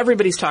enjoyed, and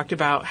everybody's talked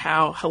about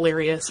how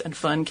hilarious and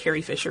fun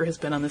Carrie Fisher has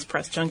been on this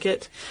press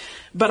junket,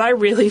 but I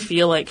really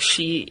feel like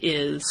she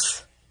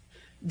is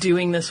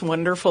doing this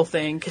wonderful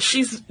thing because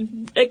she's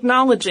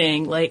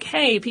acknowledging, like,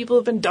 hey, people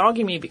have been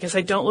dogging me because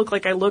I don't look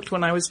like I looked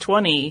when I was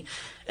 20.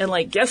 And,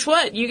 like, guess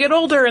what? You get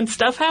older and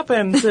stuff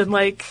happens and,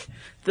 like,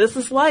 this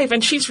is life.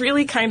 And she's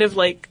really kind of,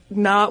 like,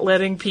 not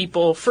letting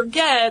people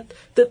forget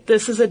that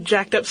this is a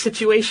jacked up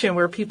situation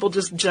where people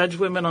just judge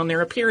women on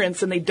their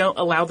appearance and they don't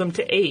allow them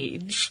to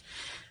age.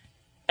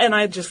 And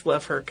I just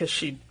love her because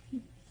she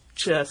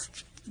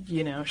just,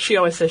 you know, she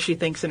always says she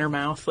thinks in her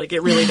mouth. Like,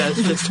 it really does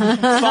just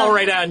fall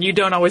right out and you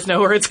don't always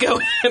know where it's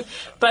going.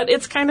 But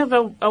it's kind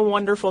of a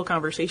wonderful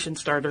conversation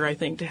starter, I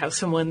think, to have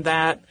someone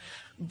that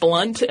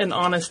blunt and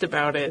honest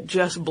about it,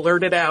 just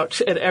blurt it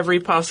out at every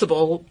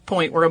possible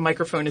point where a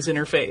microphone is in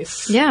her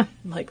face. Yeah.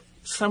 Like,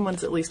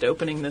 someone's at least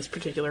opening this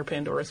particular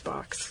Pandora's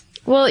box.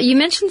 Well, you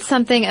mentioned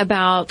something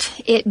about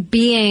it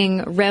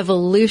being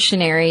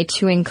revolutionary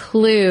to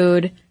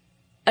include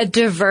a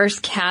diverse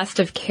cast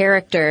of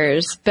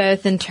characters,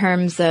 both in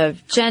terms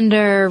of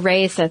gender,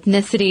 race,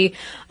 ethnicity,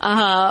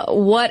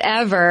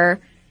 whatever,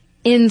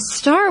 in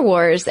Star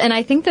Wars. And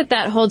I think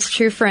that holds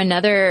true for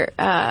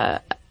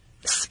another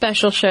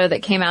special show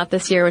that came out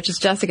this year, which is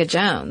Jessica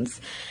Jones.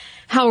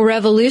 How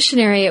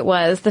revolutionary it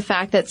was, the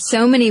fact that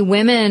so many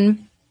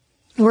women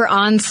were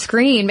on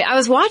screen. I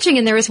was watching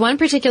and there was one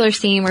particular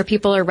scene where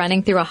people are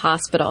running through a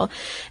hospital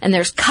and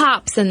there's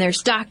cops and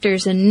there's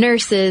doctors and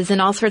nurses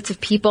and all sorts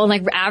of people,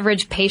 like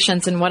average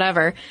patients and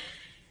whatever.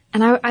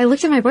 And I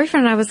looked at my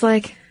boyfriend and I was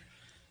like,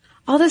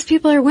 all those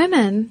people are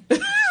women.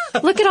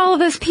 Look at all of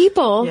those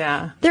people.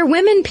 Yeah. They're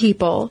women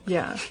people.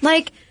 Yeah.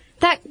 Like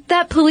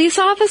that police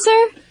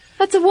officer,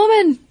 that's a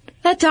woman.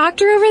 That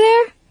doctor over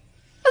there,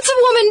 that's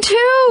a woman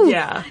too.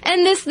 Yeah.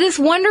 And this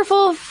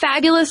wonderful,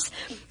 fabulous,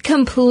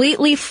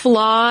 completely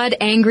flawed,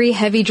 angry,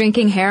 heavy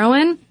drinking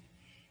heroine,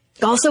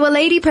 also a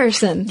lady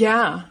person.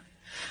 Yeah.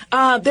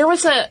 There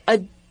was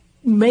a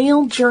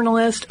male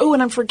journalist,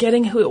 and I'm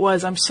forgetting who it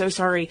was, I'm so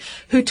sorry,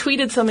 who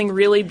tweeted something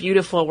really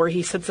beautiful where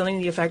he said something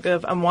to the effect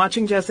of, I'm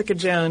watching Jessica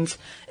Jones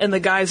and the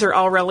guys are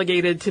all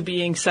relegated to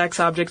being sex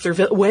objects or,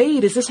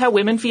 wait, is this how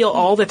women feel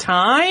all the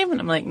time?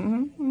 And I'm like,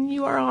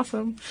 you are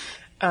awesome.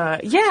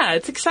 Yeah,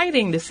 it's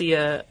exciting to see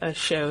a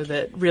show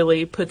that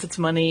really puts its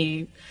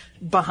money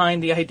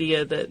behind the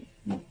idea that,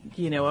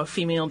 you know, a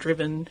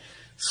female-driven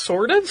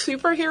sort of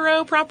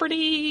superhero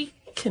property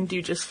can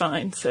do just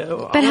fine.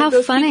 So but all how of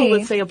those funny. people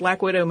that say a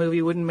Black Widow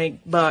movie wouldn't make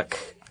buck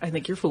I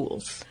think you're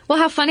fools. Well,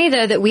 how funny,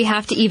 though, that we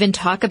have to even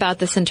talk about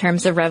this in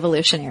terms of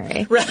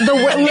revolutionary.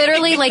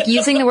 Literally, like,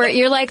 using the word,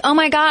 you're like, oh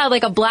my God,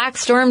 like a black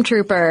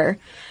stormtrooper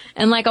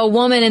and like a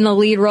woman in the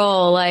lead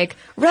role, like,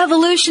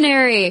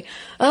 revolutionary.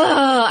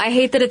 Oh, I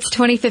hate that it's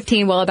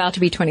 2015, well, about to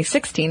be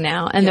 2016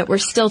 now, and that we're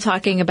still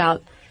talking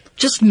about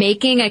just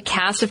making a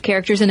cast of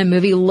characters in a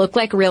movie look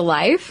like real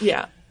life.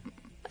 Yeah.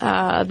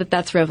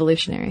 That's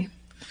revolutionary.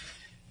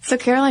 So,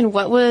 Caroline,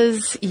 what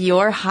was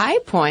your high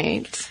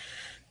point?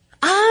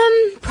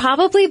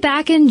 Probably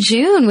back in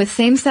June with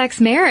same-sex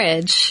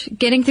marriage,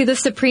 getting through the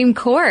Supreme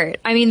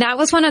Court. I mean, that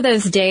was one of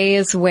those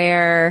days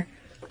where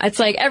it's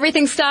like,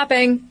 everything's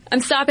stopping. I'm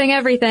stopping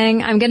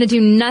everything. I'm going to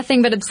do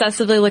nothing but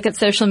obsessively look at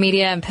social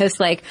media and post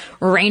like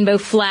rainbow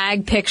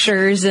flag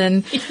pictures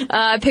and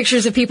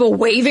pictures of people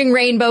waving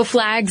rainbow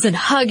flags and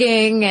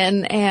hugging.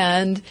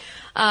 And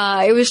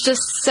it was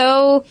just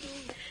so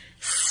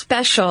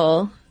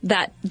special.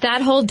 That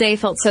whole day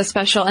felt so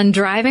special. And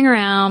driving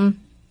around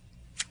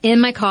in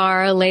my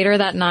car later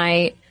that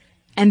night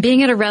and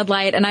being at a red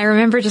light, and I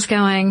remember just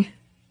going,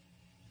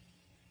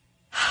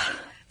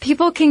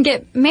 people can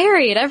get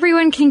married.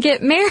 Everyone can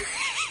get married.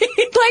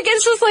 Like,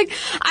 it's just like,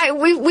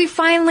 we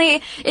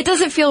finally, it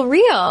doesn't feel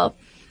real.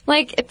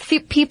 Like,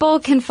 people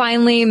can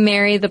finally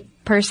marry the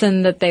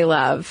person that they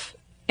love.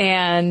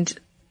 And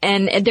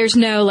there's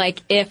no,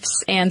 like,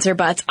 ifs, ands, or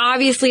buts.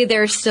 Obviously,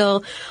 there's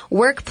still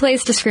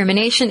workplace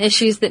discrimination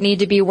issues that need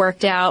to be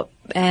worked out,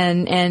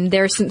 and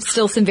there's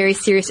still some very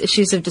serious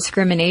issues of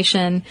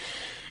discrimination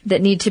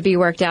that need to be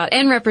worked out,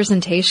 and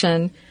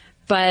representation.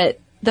 But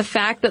the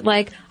fact that,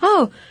 like,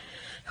 oh,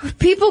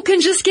 people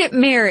can just get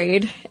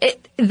married,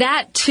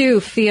 that too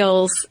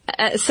feels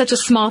such a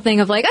small thing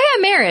of like, oh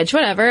yeah, marriage,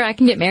 whatever, I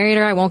can get married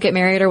or I won't get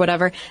married or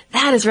whatever.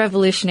 That is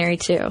revolutionary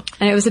too.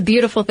 And it was a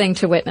beautiful thing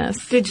to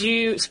witness. Did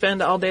you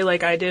spend all day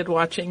like I did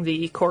watching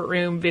the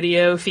courtroom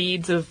video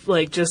feeds of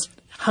like just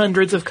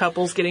hundreds of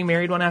couples getting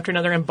married one after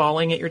another and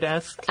bawling at your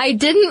desk? I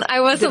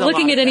wasn't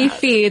looking at any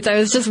feeds. I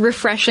was just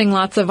refreshing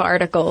lots of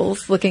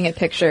articles, looking at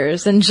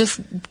pictures, and just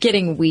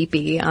getting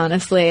weepy,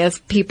 honestly, as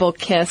people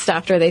kissed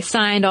after they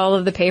signed all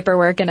of the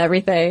paperwork and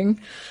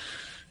everything.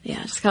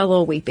 Yeah, just got a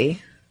little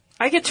weepy.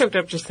 I get choked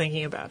up just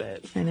thinking about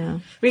it. I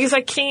know. Because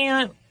I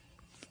can't.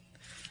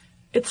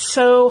 It's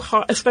so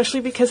hard,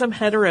 especially because I'm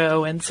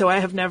hetero, and so I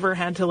have never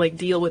had to, like,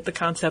 deal with the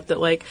concept that,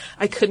 like,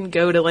 I couldn't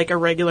go to, like, a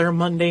regular,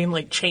 mundane,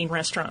 like, chain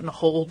restaurant and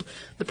hold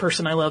the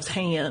person I love's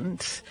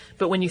hand.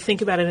 But when you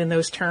think about it in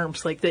those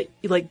terms, like, that,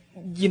 like,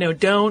 you know,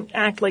 don't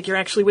act like you're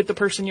actually with the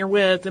person you're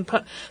with, and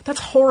that's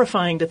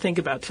horrifying to think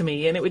about to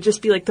me, and it would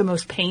just be, like, the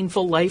most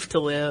painful life to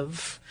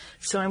live.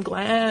 So I'm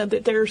glad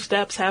that there are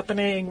steps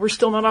happening. We're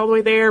still not all the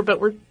way there, but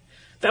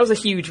that was a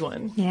huge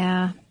one.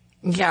 Yeah.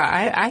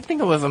 Yeah, I think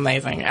it was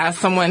amazing. As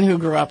someone who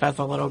grew up as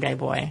a little gay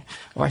boy,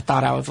 or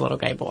thought I was a little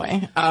gay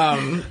boy,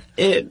 I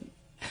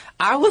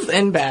was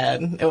in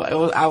bed.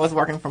 I was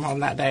working from home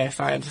that day,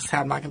 so I just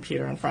had my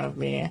computer in front of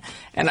me,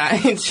 and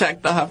I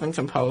checked the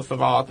Huffington Post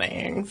of all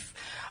things.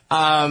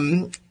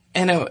 And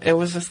it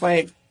was just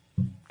like,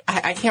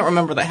 I can't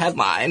remember the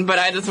headline, but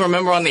I just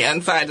remember on the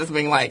inside just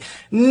being like,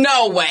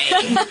 no way,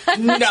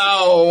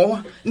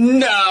 no.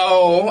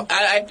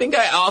 I think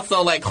I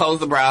also like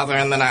closed the browser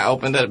and then I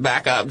opened it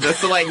back up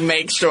just to like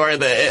make sure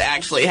that it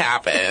actually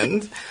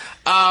happened.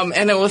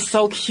 And it was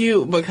so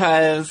cute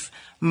because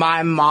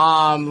my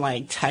mom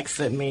like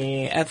texted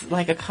me at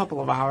like a couple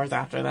of hours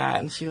after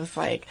that, and she was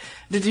like,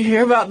 did you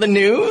hear about the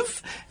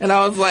news? And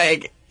I was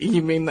like,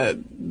 you mean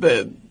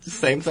the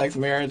same-sex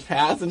marriage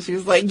passed? And she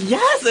was like,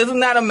 yes,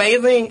 isn't that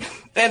amazing?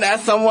 And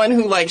as someone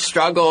who like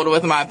struggled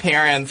with my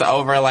parents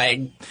over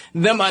like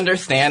them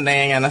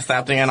understanding and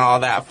accepting and all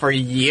that for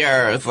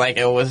years, like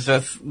it was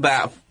just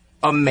that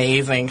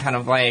amazing kind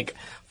of like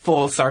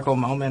full circle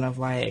moment of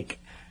like,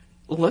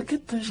 look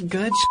at this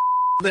good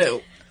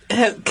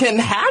that can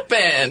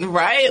happen,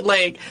 right?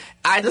 Like,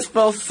 I just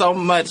feel so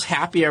much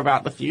happier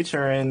about the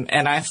future, and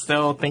I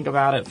still think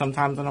about it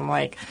sometimes, and I'm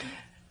like,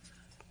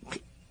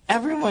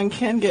 everyone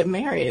can get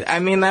married. I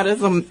mean, that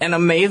is an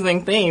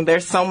amazing thing.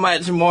 There's so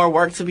much more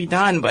work to be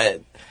done,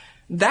 but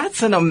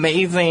that's an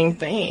amazing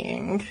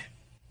thing.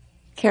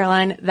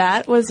 Caroline,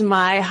 that was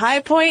my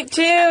high point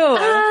too.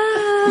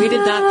 We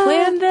did not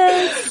plan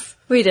this.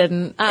 We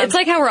didn't. It's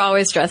like how we're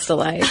always dressed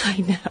alike. I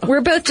know. We're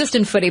both just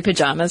in footy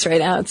pajamas right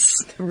now.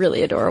 It's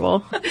really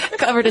adorable.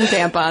 Covered in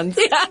tampons.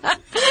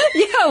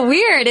 Yeah,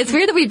 weird. It's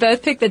weird that we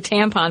both picked the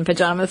tampon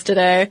pajamas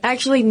today.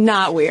 Actually,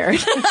 not weird.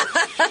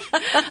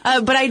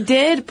 But I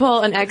did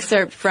pull an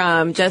excerpt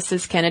from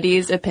Justice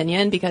Kennedy's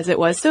opinion because it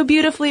was so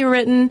beautifully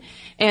written.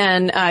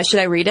 And should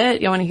I read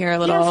it? You want to hear a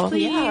little?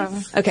 Yes,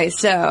 please. Yeah. Okay,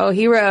 so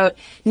he wrote,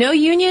 "No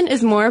union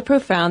is more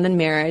profound than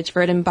marriage,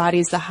 for it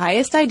embodies the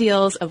highest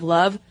ideals of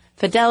love,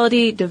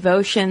 fidelity,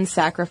 devotion,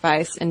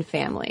 sacrifice, and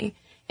family.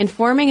 In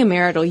forming a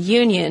marital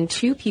union,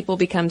 two people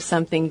become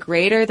something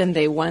greater than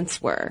they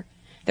once were.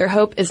 Their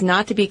hope is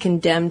not to be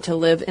condemned to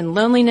live in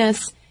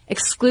loneliness,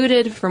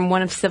 excluded from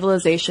one of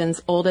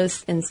civilization's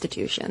oldest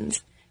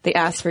institutions. They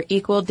ask for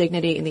equal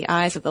dignity in the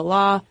eyes of the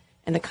law,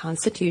 and the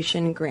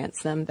Constitution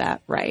grants them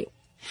that right."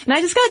 And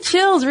I just got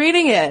chills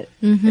reading it.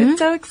 It's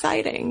so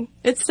exciting.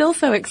 It's still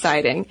so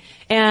exciting.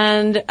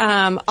 And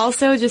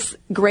also just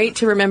great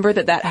to remember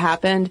that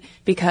happened,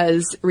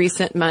 because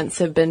recent months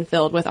have been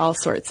filled with all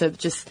sorts of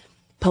just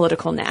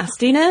political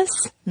nastiness.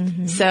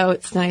 So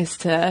it's nice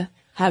to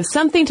have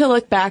something to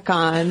look back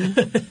on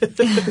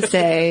to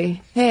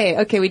say,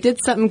 hey, okay, we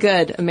did something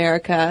good,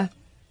 America,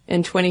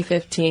 in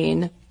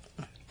 2015.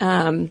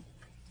 And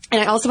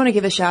I also want to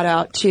give a shout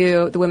out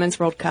to the Women's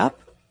World Cup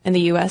and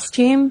the U.S.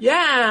 team.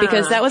 Yeah.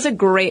 Because that was a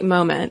great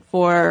moment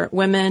for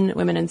women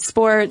in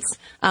sports.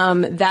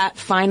 That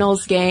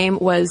finals game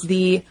was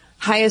the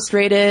highest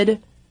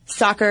rated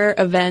soccer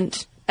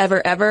event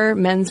ever,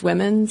 men's,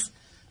 women's.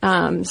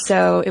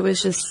 So it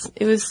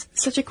was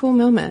such a cool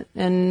moment.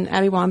 And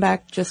Abby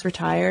Wambach just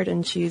retired,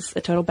 and she's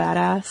a total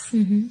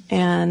badass.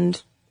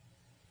 And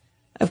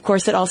of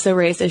course, it also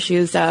raised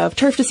issues of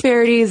turf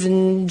disparities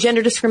and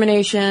gender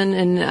discrimination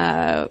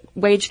and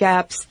wage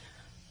gaps.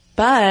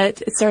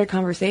 But it started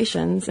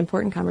conversations,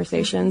 important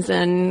conversations,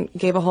 and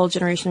gave a whole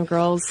generation of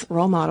girls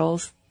role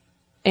models.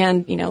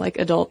 And, like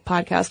adult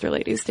podcaster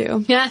ladies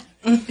too. Yeah.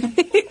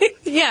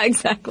 Yeah,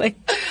 exactly.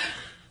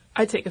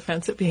 I take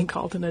offense at being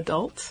called an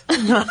adult.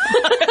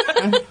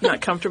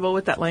 Not comfortable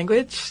with that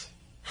language.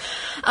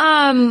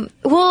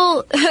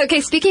 Well,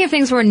 okay, speaking of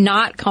things we're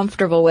not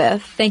comfortable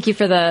with, thank you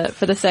for the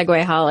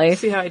segue, Holly.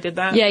 See how I did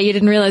that? Yeah, you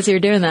didn't realize you were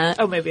doing that.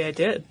 Oh, maybe I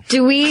did.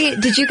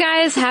 Did you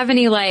guys have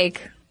any,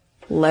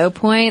 low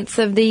points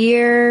of the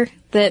year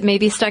that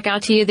maybe stuck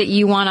out to you that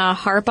you want to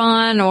harp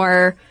on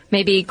or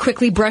maybe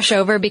quickly brush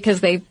over because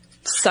they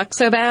suck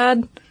so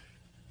bad?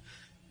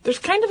 There's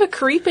kind of a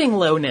creeping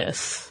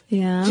lowness.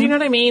 Yeah. Do you know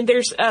what I mean?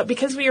 There's,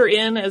 because we are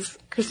in, as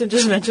Kristen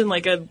just mentioned,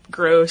 a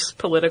gross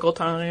political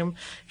time.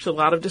 There's a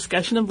lot of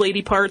discussion of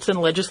lady parts and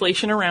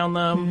legislation around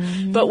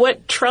them. But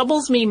what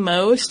troubles me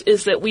most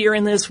is that we are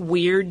in this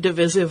weird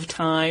divisive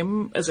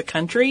time as a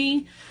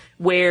country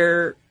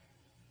where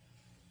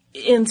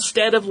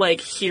instead of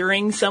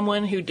hearing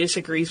someone who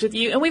disagrees with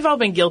you, and we've all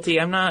been guilty,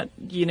 I'm not,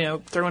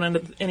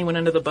 throwing anyone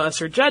under the bus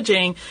or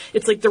judging,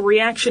 it's the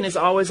reaction is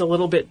always a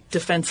little bit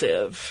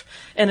defensive.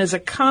 And as a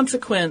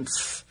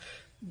consequence,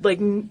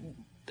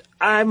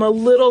 I'm a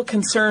little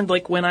concerned,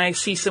 like, when I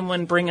see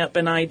someone bring up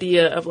an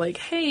idea of, like,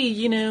 hey,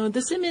 you know,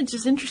 this image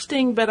is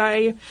interesting, but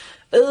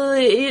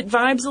it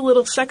vibes a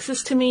little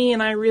sexist to me,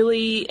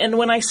 and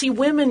when I see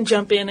women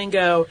jump in and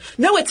go,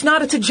 no, it's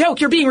not, it's a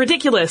joke, you're being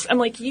ridiculous. I'm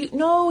like,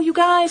 you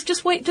guys,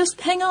 just wait, just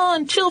hang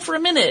on, chill for a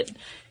minute.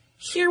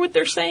 Hear what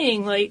they're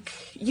saying. Like,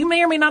 you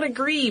may or may not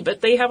agree,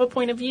 but they have a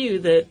point of view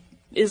that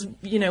is,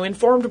 you know,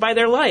 informed by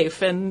their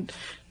life, and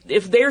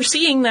if they're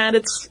seeing that,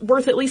 it's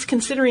worth at least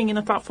considering in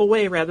a thoughtful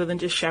way rather than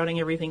just shouting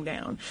everything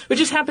down, which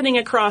is happening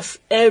across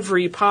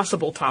every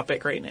possible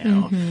topic right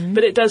now. Mm-hmm.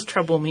 But it does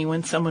trouble me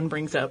when someone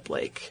brings up,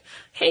 like,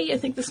 hey, I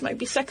think this might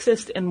be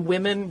sexist, and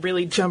women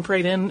really jump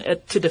right in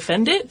to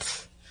defend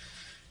it.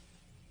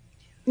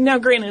 Now,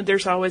 granted,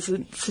 there's always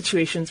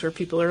situations where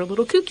people are a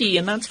little kooky,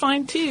 and that's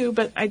fine too,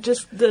 but I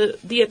just,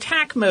 the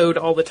attack mode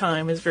all the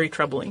time is very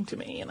troubling to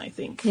me, and I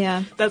think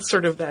that's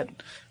sort of that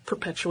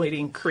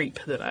perpetuating creep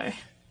that I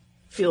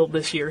feel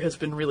this year has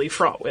been really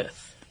fraught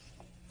with.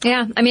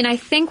 Yeah, I mean, I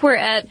think we're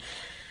at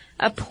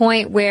a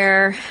point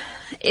where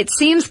it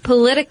seems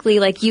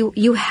politically like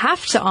you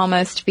have to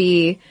almost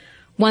be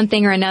one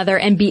thing or another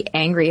and be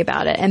angry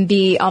about it and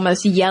be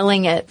almost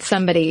yelling at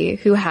somebody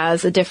who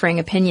has a differing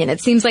opinion.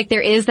 It seems like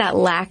there is that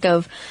lack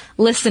of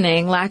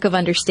listening, lack of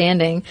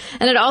understanding.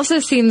 And it also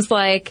seems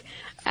like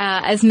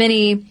as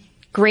many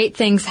great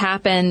things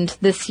happened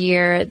this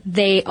year,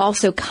 they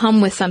also come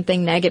with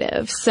something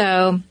negative.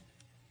 So,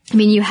 I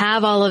mean, you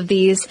have all of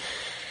these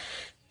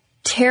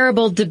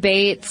terrible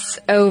debates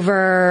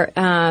over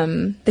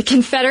the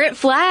Confederate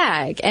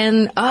flag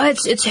and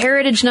it's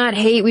heritage, not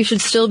hate. We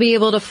should still be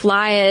able to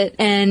fly it,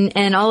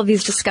 and all of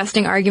these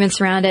disgusting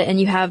arguments around it. And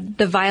you have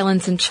the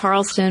violence in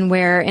Charleston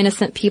where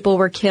innocent people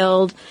were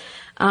killed.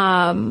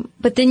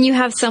 But then you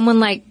have someone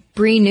like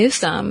Bree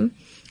Newsom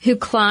who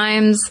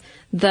climbs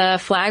the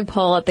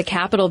flagpole at the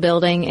Capitol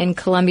building in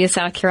Columbia,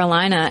 South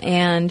Carolina.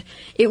 And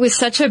it was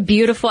such a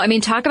beautiful, I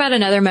mean, talk about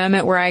another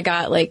moment where I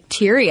got like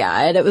teary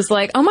eyed. It was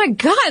like, oh my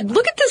God,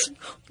 look at this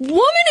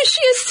woman. Is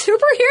she a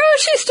superhero?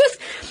 She's just,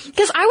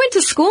 because I went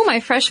to school my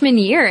freshman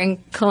year in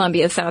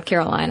Columbia, South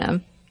Carolina.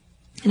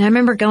 And I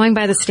remember going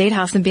by the State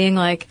House and being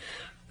like,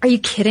 are you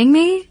kidding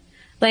me?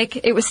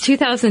 Like, it was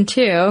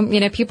 2002. You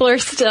know,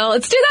 it's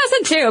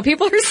 2002.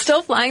 People are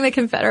still flying the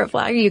Confederate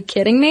flag. Are you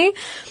kidding me?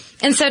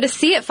 And so to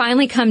see it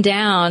finally come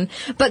down,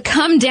 but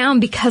come down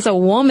because a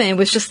woman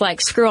was just like,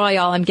 screw all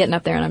y'all, I'm getting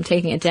up there and I'm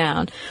taking it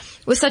down,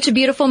 was such a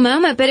beautiful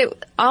moment.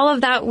 But all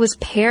of that was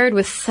paired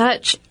with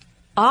such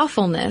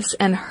awfulness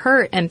and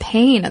hurt and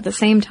pain at the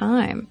same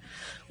time.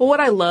 Well, what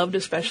I loved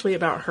especially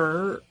about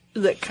her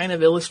that kind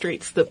of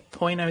illustrates the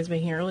point I was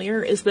making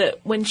earlier is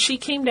that when she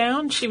came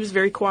down, she was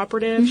very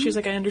cooperative. Mm-hmm. She was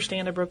like, I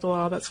understand, I broke the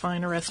law, that's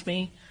fine, arrest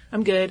me.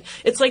 I'm good.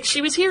 It's like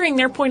she was hearing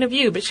their point of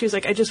view, but she was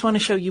like, I just want to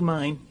show you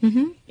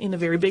mine in a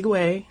very big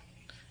way.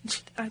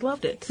 I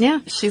loved it. Yeah.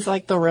 She's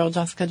like the real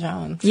Jessica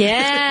Jones.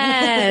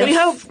 Yes. We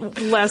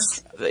hope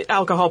less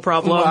alcohol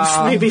problems,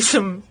 Wow. maybe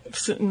some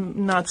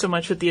not so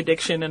much with the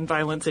addiction and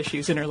violence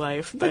issues in her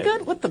life. The But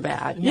good with the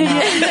bad. You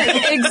know?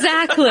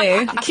 Exactly.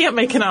 you can't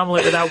make an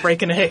omelet without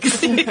breaking eggs.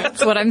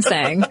 That's what I'm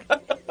saying.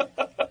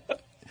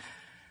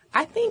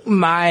 I think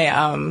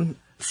my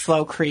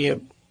slow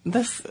creep,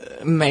 this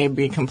may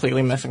be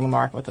completely missing the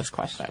mark with this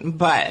question,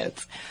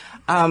 but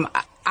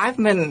I've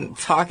been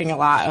talking a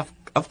lot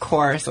of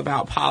course,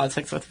 about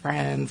politics with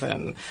friends,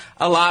 and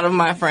a lot of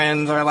my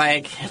friends are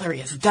like, Hillary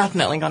is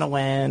definitely going to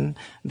win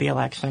the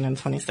election in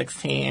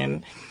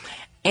 2016.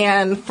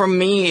 And for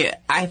me,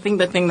 I think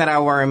the thing that I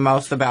worry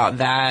most about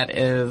that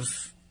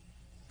is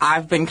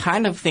I've been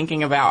kind of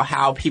thinking about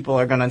how people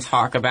are going to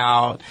talk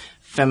about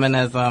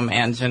feminism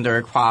and gender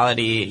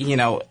equality, you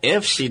know,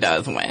 if she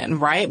does win,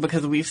 right?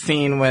 Because we've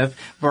seen with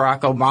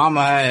Barack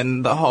Obama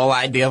and the whole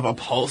idea of a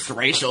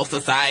post-racial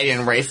society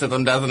and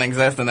racism doesn't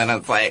exist, and then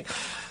it's like,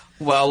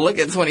 well, look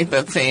at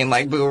 2015,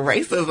 like, boo,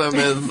 racism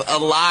is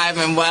alive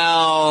and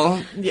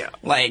well, Yeah.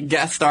 like,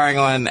 guest starring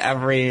on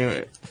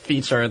every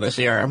feature this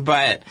year.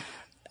 But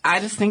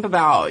I just think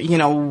about, you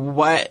know,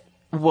 what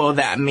will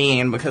that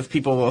mean? Because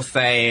people will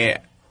say,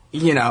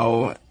 you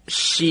know,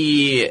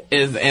 she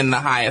is in the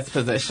highest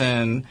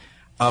position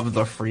of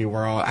the free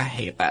world. I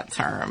hate that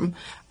term.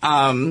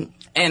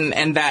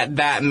 And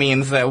that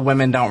means that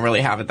women don't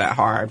really have it that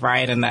hard,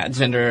 right? And that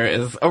gender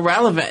is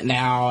irrelevant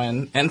now.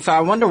 And so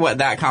I wonder what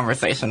that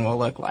conversation will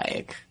look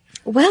like.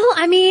 Well,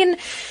 I mean,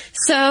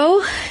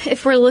 so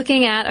if we're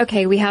looking at,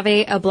 okay, we have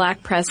a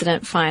black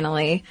president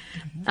finally,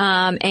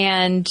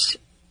 and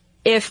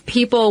if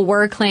people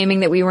were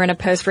claiming that we were in a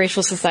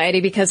post-racial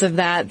society because of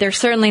that, they're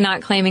certainly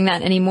not claiming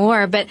that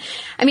anymore. But,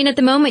 I mean, at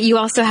the moment, you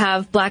also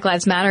have Black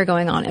Lives Matter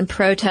going on and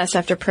protest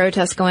after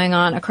protest going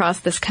on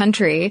across this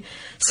country.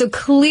 So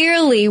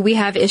clearly we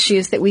have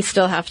issues that we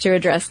still have to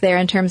address there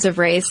in terms of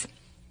race.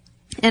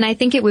 And I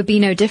think it would be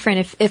no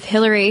different if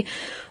Hillary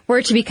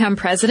were to become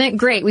president.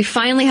 Great. We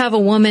finally have a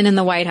woman in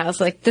the White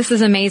House. Like, this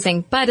is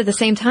amazing. But at the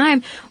same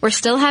time, we're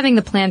still having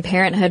the Planned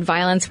Parenthood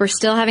violence. We're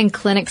still having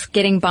clinics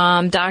getting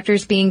bombed,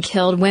 doctors being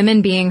killed,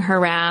 women being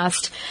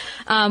harassed,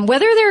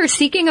 whether they're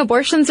seeking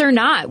abortions or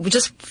not,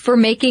 just for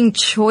making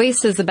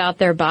choices about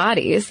their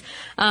bodies.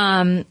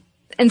 And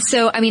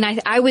so, I mean,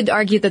 I would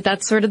argue that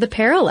that's sort of the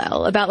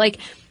parallel about, like,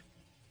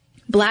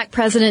 Black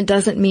president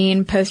doesn't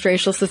mean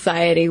post-racial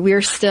society. We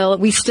still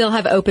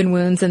have open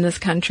wounds in this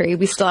country.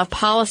 We still have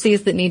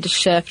policies that need to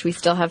shift. We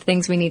still have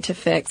things we need to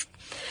fix.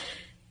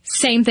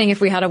 Same thing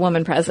if we had a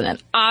woman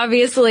president.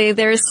 Obviously,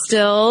 there's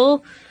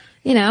still,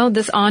 you know,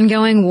 this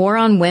ongoing war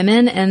on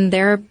women and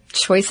their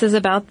choices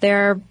about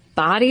their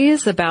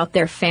bodies, about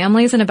their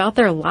families, and about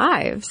their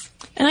lives.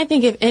 And I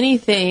think if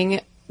anything,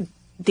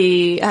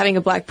 having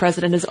a black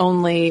president has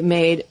only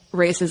made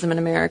racism in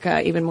America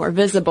even more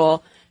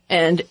visible.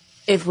 And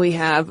if we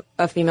have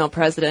a female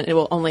president, it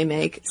will only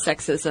make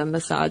sexism,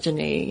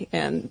 misogyny,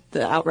 and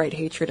the outright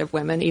hatred of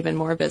women even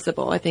more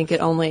visible. I think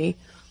it only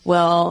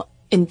will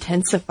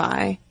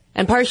intensify,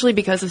 and partially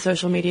because of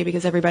social media,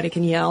 because everybody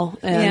can yell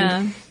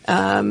and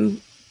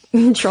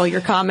control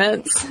your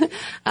comments.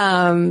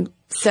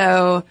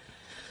 So,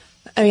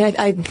 I mean,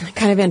 I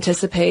kind of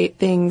anticipate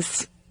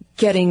things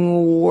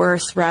getting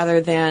worse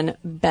rather than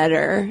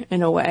better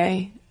in a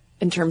way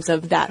in terms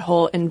of that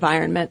whole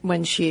environment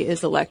when she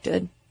is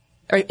elected.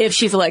 Or if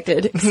she's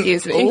elected,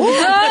 excuse me.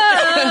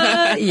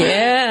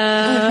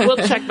 Yeah. We'll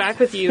check back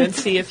with you and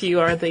see if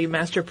you are the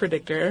master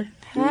predictor.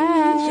 So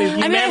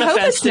I mean, I hope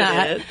it's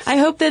not. I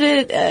hope that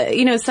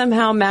it,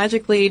 somehow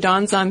magically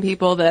dawns on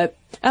people that,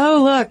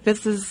 oh, look,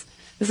 this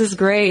is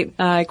great.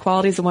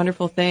 Equality is a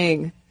wonderful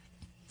thing.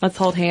 Let's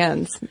hold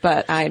hands.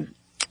 But I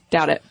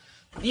doubt it.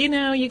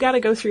 You got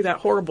to go through that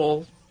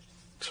horrible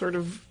sort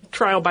of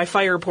trial by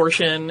fire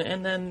portion,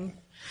 and then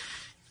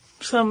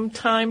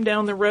sometime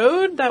down the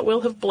road that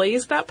will have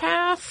blazed that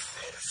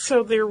path.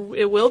 So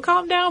it will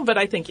calm down. But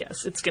I think,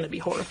 yes, it's going to be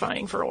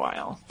horrifying for a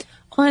while.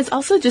 Well, it's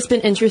also just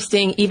been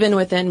interesting, even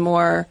within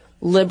more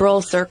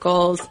liberal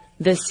circles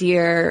this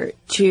year,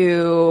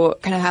 to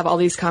kind of have all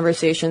these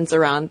conversations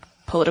around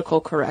political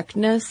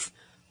correctness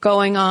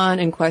going on,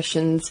 and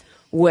questions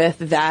with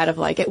that of,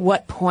 like, at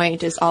what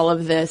point is all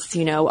of this,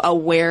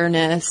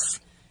 awareness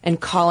and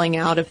calling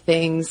out of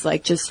things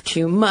like just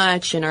too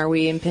much, and are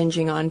we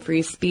impinging on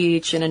free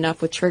speech, and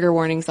enough with trigger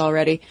warnings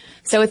already?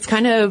 So it's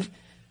kind of,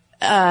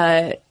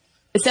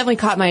 it's definitely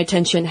caught my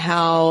attention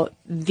how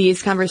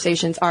these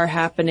conversations are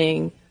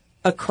happening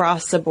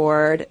across the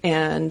board,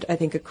 and I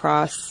think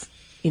across,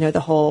 the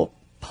whole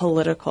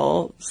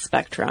political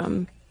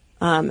spectrum.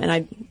 And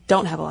I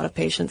don't have a lot of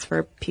patience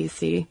for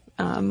PC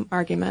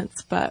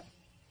arguments, but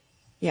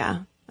yeah,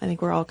 I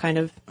think we're all kind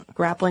of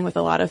grappling with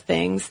a lot of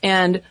things.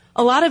 And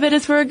a lot of it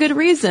is for a good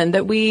reason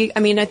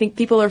I think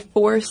people are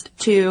forced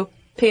to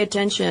pay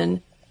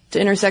attention to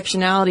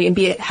intersectionality and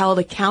be held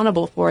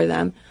accountable for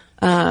them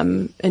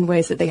in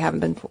ways that they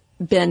haven't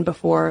been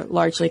before,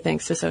 largely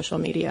thanks to social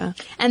media.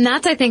 And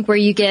that's, I think, where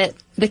you get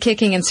the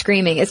kicking and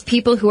screaming, is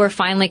people who are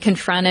finally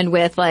confronted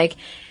with, like,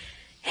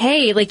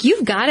 hey, like,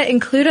 you've got to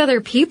include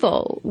other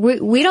people.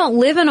 We don't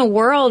live in a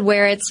world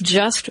where it's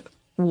just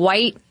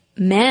white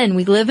men.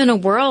 We live in a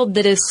world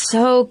that is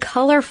so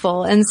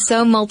colorful and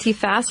so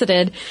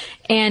multifaceted,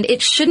 and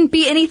it shouldn't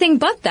be anything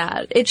but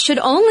that. It should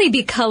only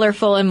be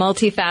colorful and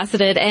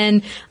multifaceted,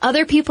 and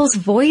other people's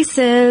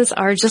voices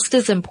are just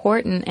as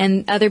important,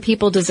 and other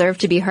people deserve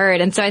to be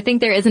heard. And so I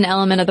think there is an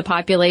element of the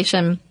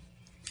population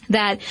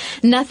that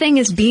nothing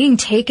is being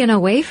taken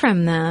away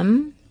from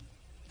them,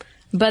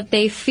 but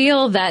they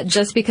feel that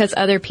just because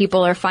other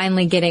people are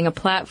finally getting a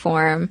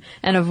platform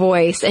and a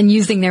voice and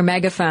using their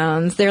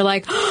megaphones, they're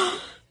like,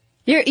 oh,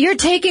 you're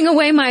taking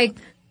away my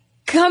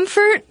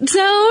comfort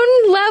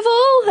zone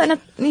level, and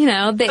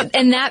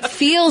and that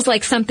feels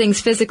like something's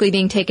physically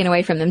being taken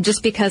away from them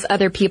just because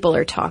other people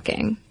are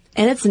talking.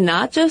 And it's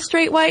not just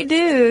straight white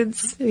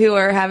dudes who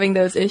are having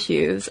those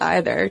issues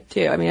either,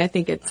 too. I mean, I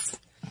think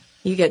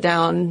you get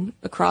down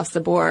across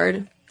the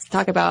board. Let's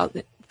talk about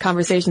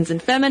conversations in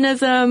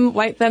feminism.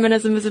 White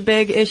feminism is a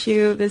big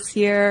issue this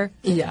year.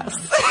 Yes.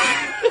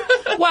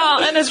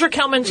 Well, and as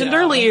Raquel mentioned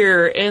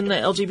earlier, in the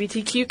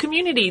LGBTQ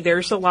community,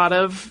 there's a lot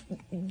of,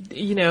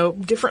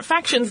 different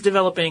factions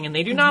developing, and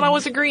they do not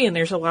always agree, and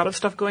there's a lot of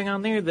stuff going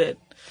on there that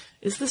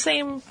is the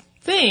same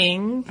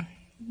thing.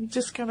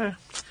 Just gotta,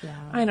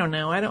 I don't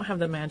know. I don't have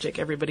the magic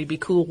everybody be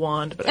cool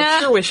wand, but I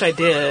sure wish I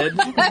did.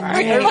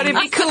 Right. Everybody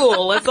be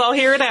cool. Let's all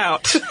hear it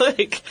out.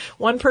 Like,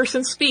 one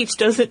person's speech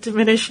doesn't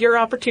diminish your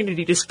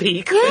opportunity to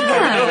speak.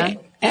 Yeah.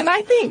 And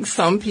I think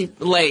some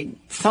people,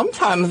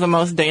 sometimes the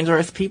most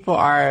dangerous people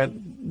are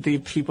the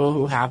people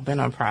who have been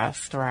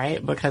oppressed,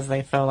 right? Because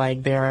they feel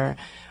like they're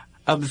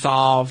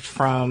absolved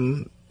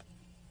from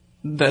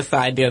this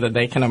idea that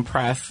they can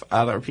oppress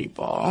other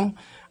people.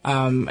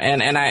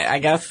 And I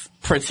guess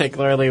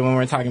particularly when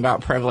we're talking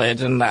about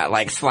privilege and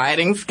that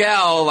sliding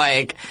scale,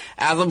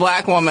 as a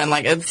black woman,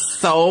 it's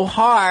so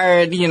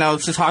hard,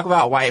 to talk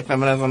about white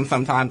feminism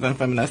sometimes in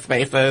feminist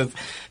spaces,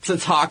 to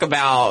talk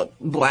about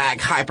black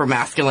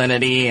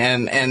hypermasculinity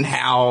and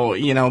how,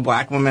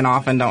 black women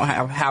often don't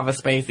have a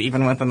space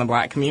even within the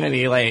black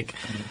community.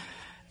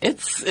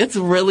 It's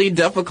really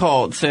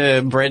difficult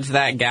to bridge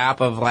that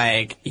gap of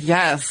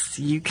yes,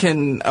 you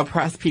can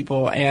oppress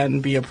people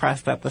and be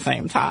oppressed at the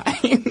same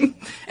time.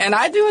 And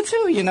I do it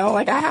too,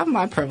 I have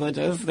my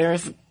privileges.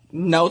 There's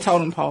no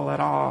totem pole at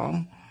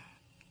all.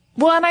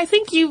 Well, and I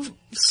think you've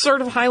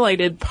sort of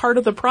highlighted part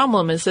of the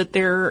problem is that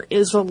there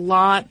is a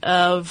lot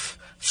of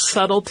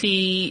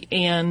subtlety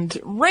and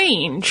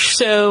range.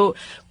 So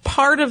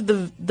part of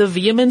the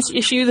vehemence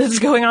issue that's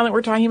going on that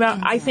we're talking about,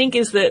 I think,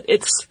 is that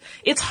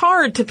it's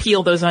hard to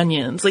peel those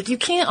onions. You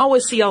can't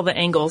always see all the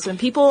angles, and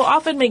people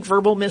often make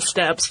verbal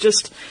missteps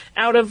just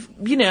out of,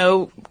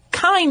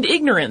 kind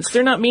ignorance.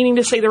 They're not meaning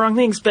to say the wrong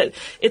things, but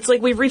it's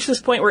we've reached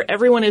this point where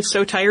everyone is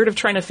so tired of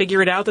trying to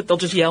figure it out that they'll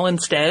just yell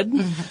instead.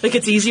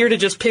 It's easier to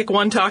just pick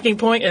one talking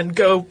point and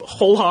go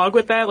whole hog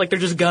with that. They're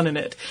just gunning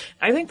it.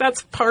 I think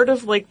that's part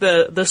of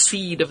the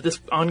seed of this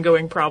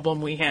ongoing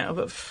problem we have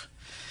of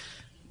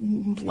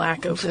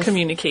lack of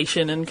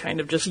communication and kind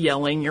of just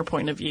yelling your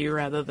point of view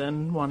rather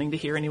than wanting to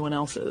hear anyone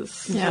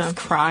else's. Just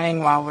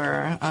crying while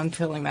we're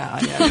unpeeling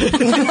that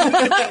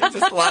onion.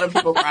 Just a lot of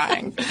people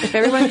crying. If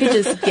everyone could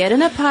just get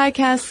in a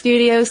podcast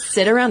studio,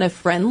 sit around a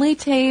friendly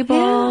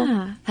table,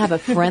 have a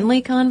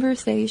friendly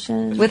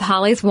conversation. With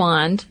Holly's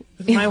wand.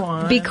 My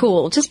wand. Be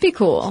cool. Just be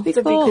cool. It's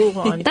a be cool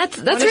wand. That's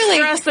I'm really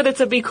stressed that it's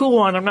a be cool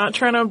wand. I'm not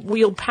trying to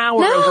wield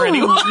power over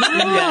anyone.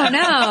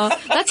 No.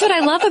 That's what I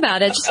love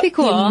about it. Just be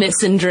cool.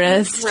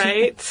 Misandrist.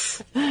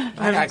 Right.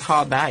 I got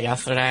called that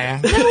yesterday.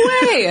 No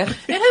way. It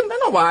had been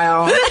a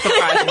while.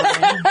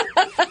 Surprisingly.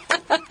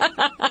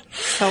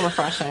 So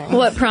refreshing.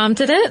 What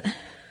prompted it?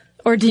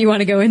 Or do you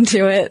want to go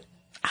into it?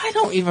 I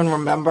don't even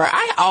remember.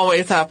 I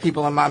always have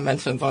people in my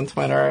mentions on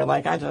Twitter. I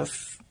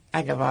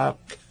give up.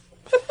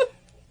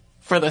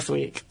 For this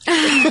week.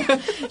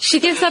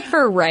 She gives up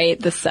for right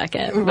this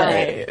second.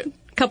 Right. A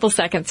couple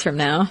seconds from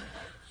now.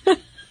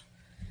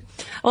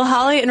 Well,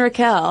 Holly and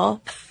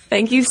Raquel,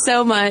 thank you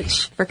so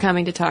much for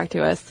coming to talk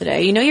to us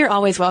today. You're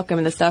always welcome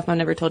in the Stuff Mom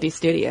Never Told You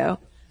studio.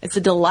 It's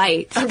a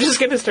delight. I'm just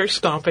going to start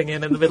stomping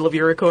in the middle of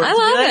your recording. I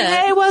love it.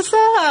 Hey, what's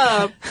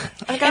up?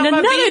 I got and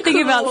another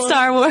thing about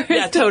Star Wars.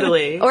 Yeah,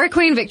 totally. Or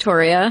Queen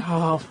Victoria.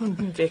 Oh,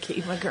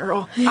 Vicky, my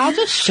girl. I'll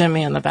just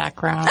shimmy in the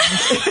background.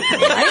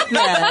 Like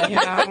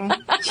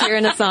that.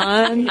 Cheering us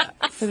on.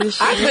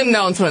 I've been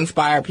known to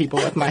inspire people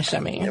with my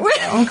shimmy.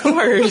 Of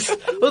course.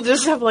 We'll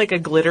just have a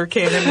glitter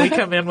cannon we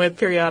come in with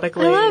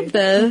periodically. I love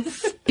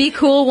this. Be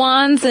cool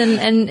wands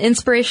and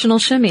inspirational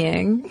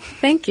shimmying.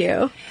 Thank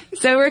you.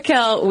 So,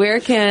 Raquel,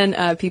 where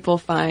can people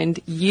find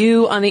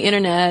you on the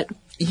internet?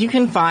 You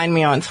can find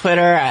me on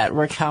Twitter at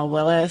Raquel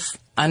Willis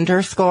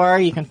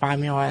 _. You can find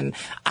me on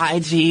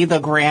IG, the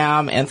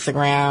gram,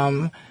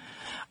 Instagram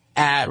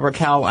at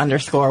Raquel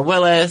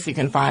 _Willis. You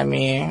can find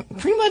me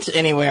pretty much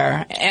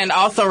anywhere. And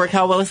also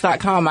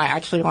RaquelWillis.com. I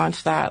actually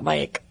launched that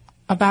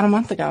about a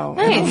month ago.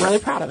 Nice. And I'm really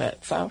proud of it.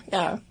 So,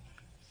 yeah.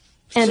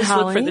 And just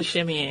look Holly? for the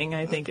shimmying,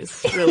 I think,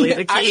 is really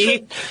the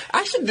key.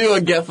 I should do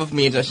a gif of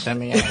me just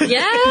shimmying.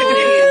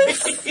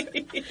 Yes!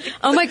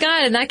 Oh my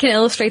god, and that can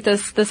illustrate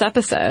this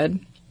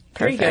episode.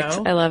 There you Perfect.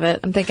 go. I love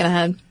it. I'm thinking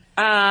ahead.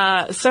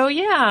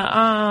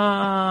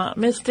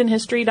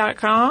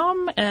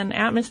 missedinhistory.com and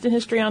at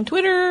missedinhistory on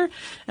Twitter.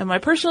 And my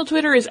personal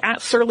Twitter is at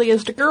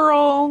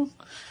surliestagirl,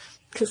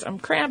 because I'm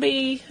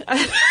crabby.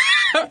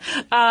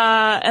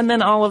 And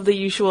then all of the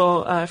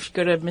usual, if you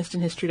go to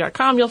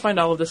missedinhistory.com, you'll find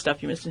all of the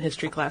stuff you missed in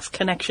history class,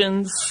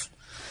 connections.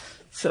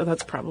 So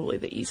that's probably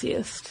the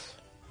easiest.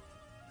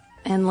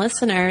 And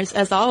listeners,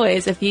 as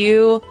always, if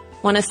you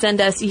want to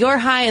send us your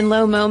high and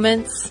low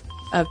moments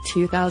of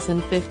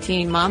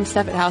 2015,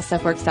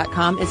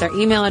 momstuff@howstuffworks.com is our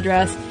email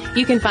address.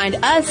 You can find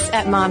us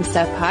at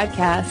Momstuff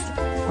Podcast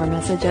or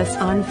message us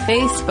on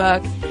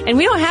Facebook. And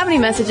we don't have any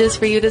messages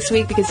for you this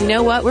week because you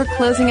know what? We're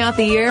closing out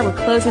the year.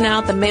 We're closing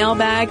out the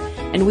mailbag.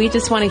 And we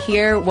just want to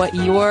hear what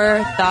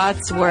your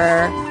thoughts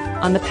were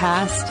on the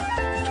past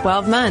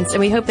 12 months.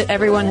 And we hope that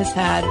everyone has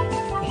had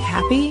a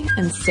happy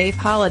and safe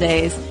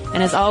holidays.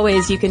 And as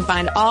always, you can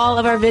find all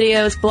of our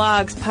videos,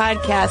 blogs,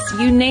 podcasts,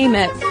 you name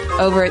it,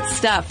 over at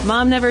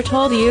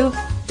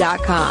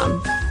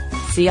StuffMomNeverToldYou.com.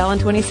 See y'all in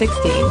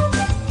 2016.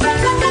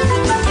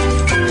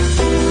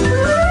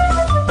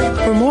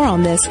 For more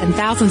on this and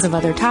thousands of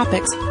other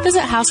topics,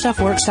 visit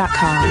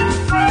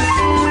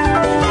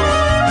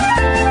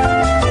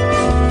HowStuffWorks.com.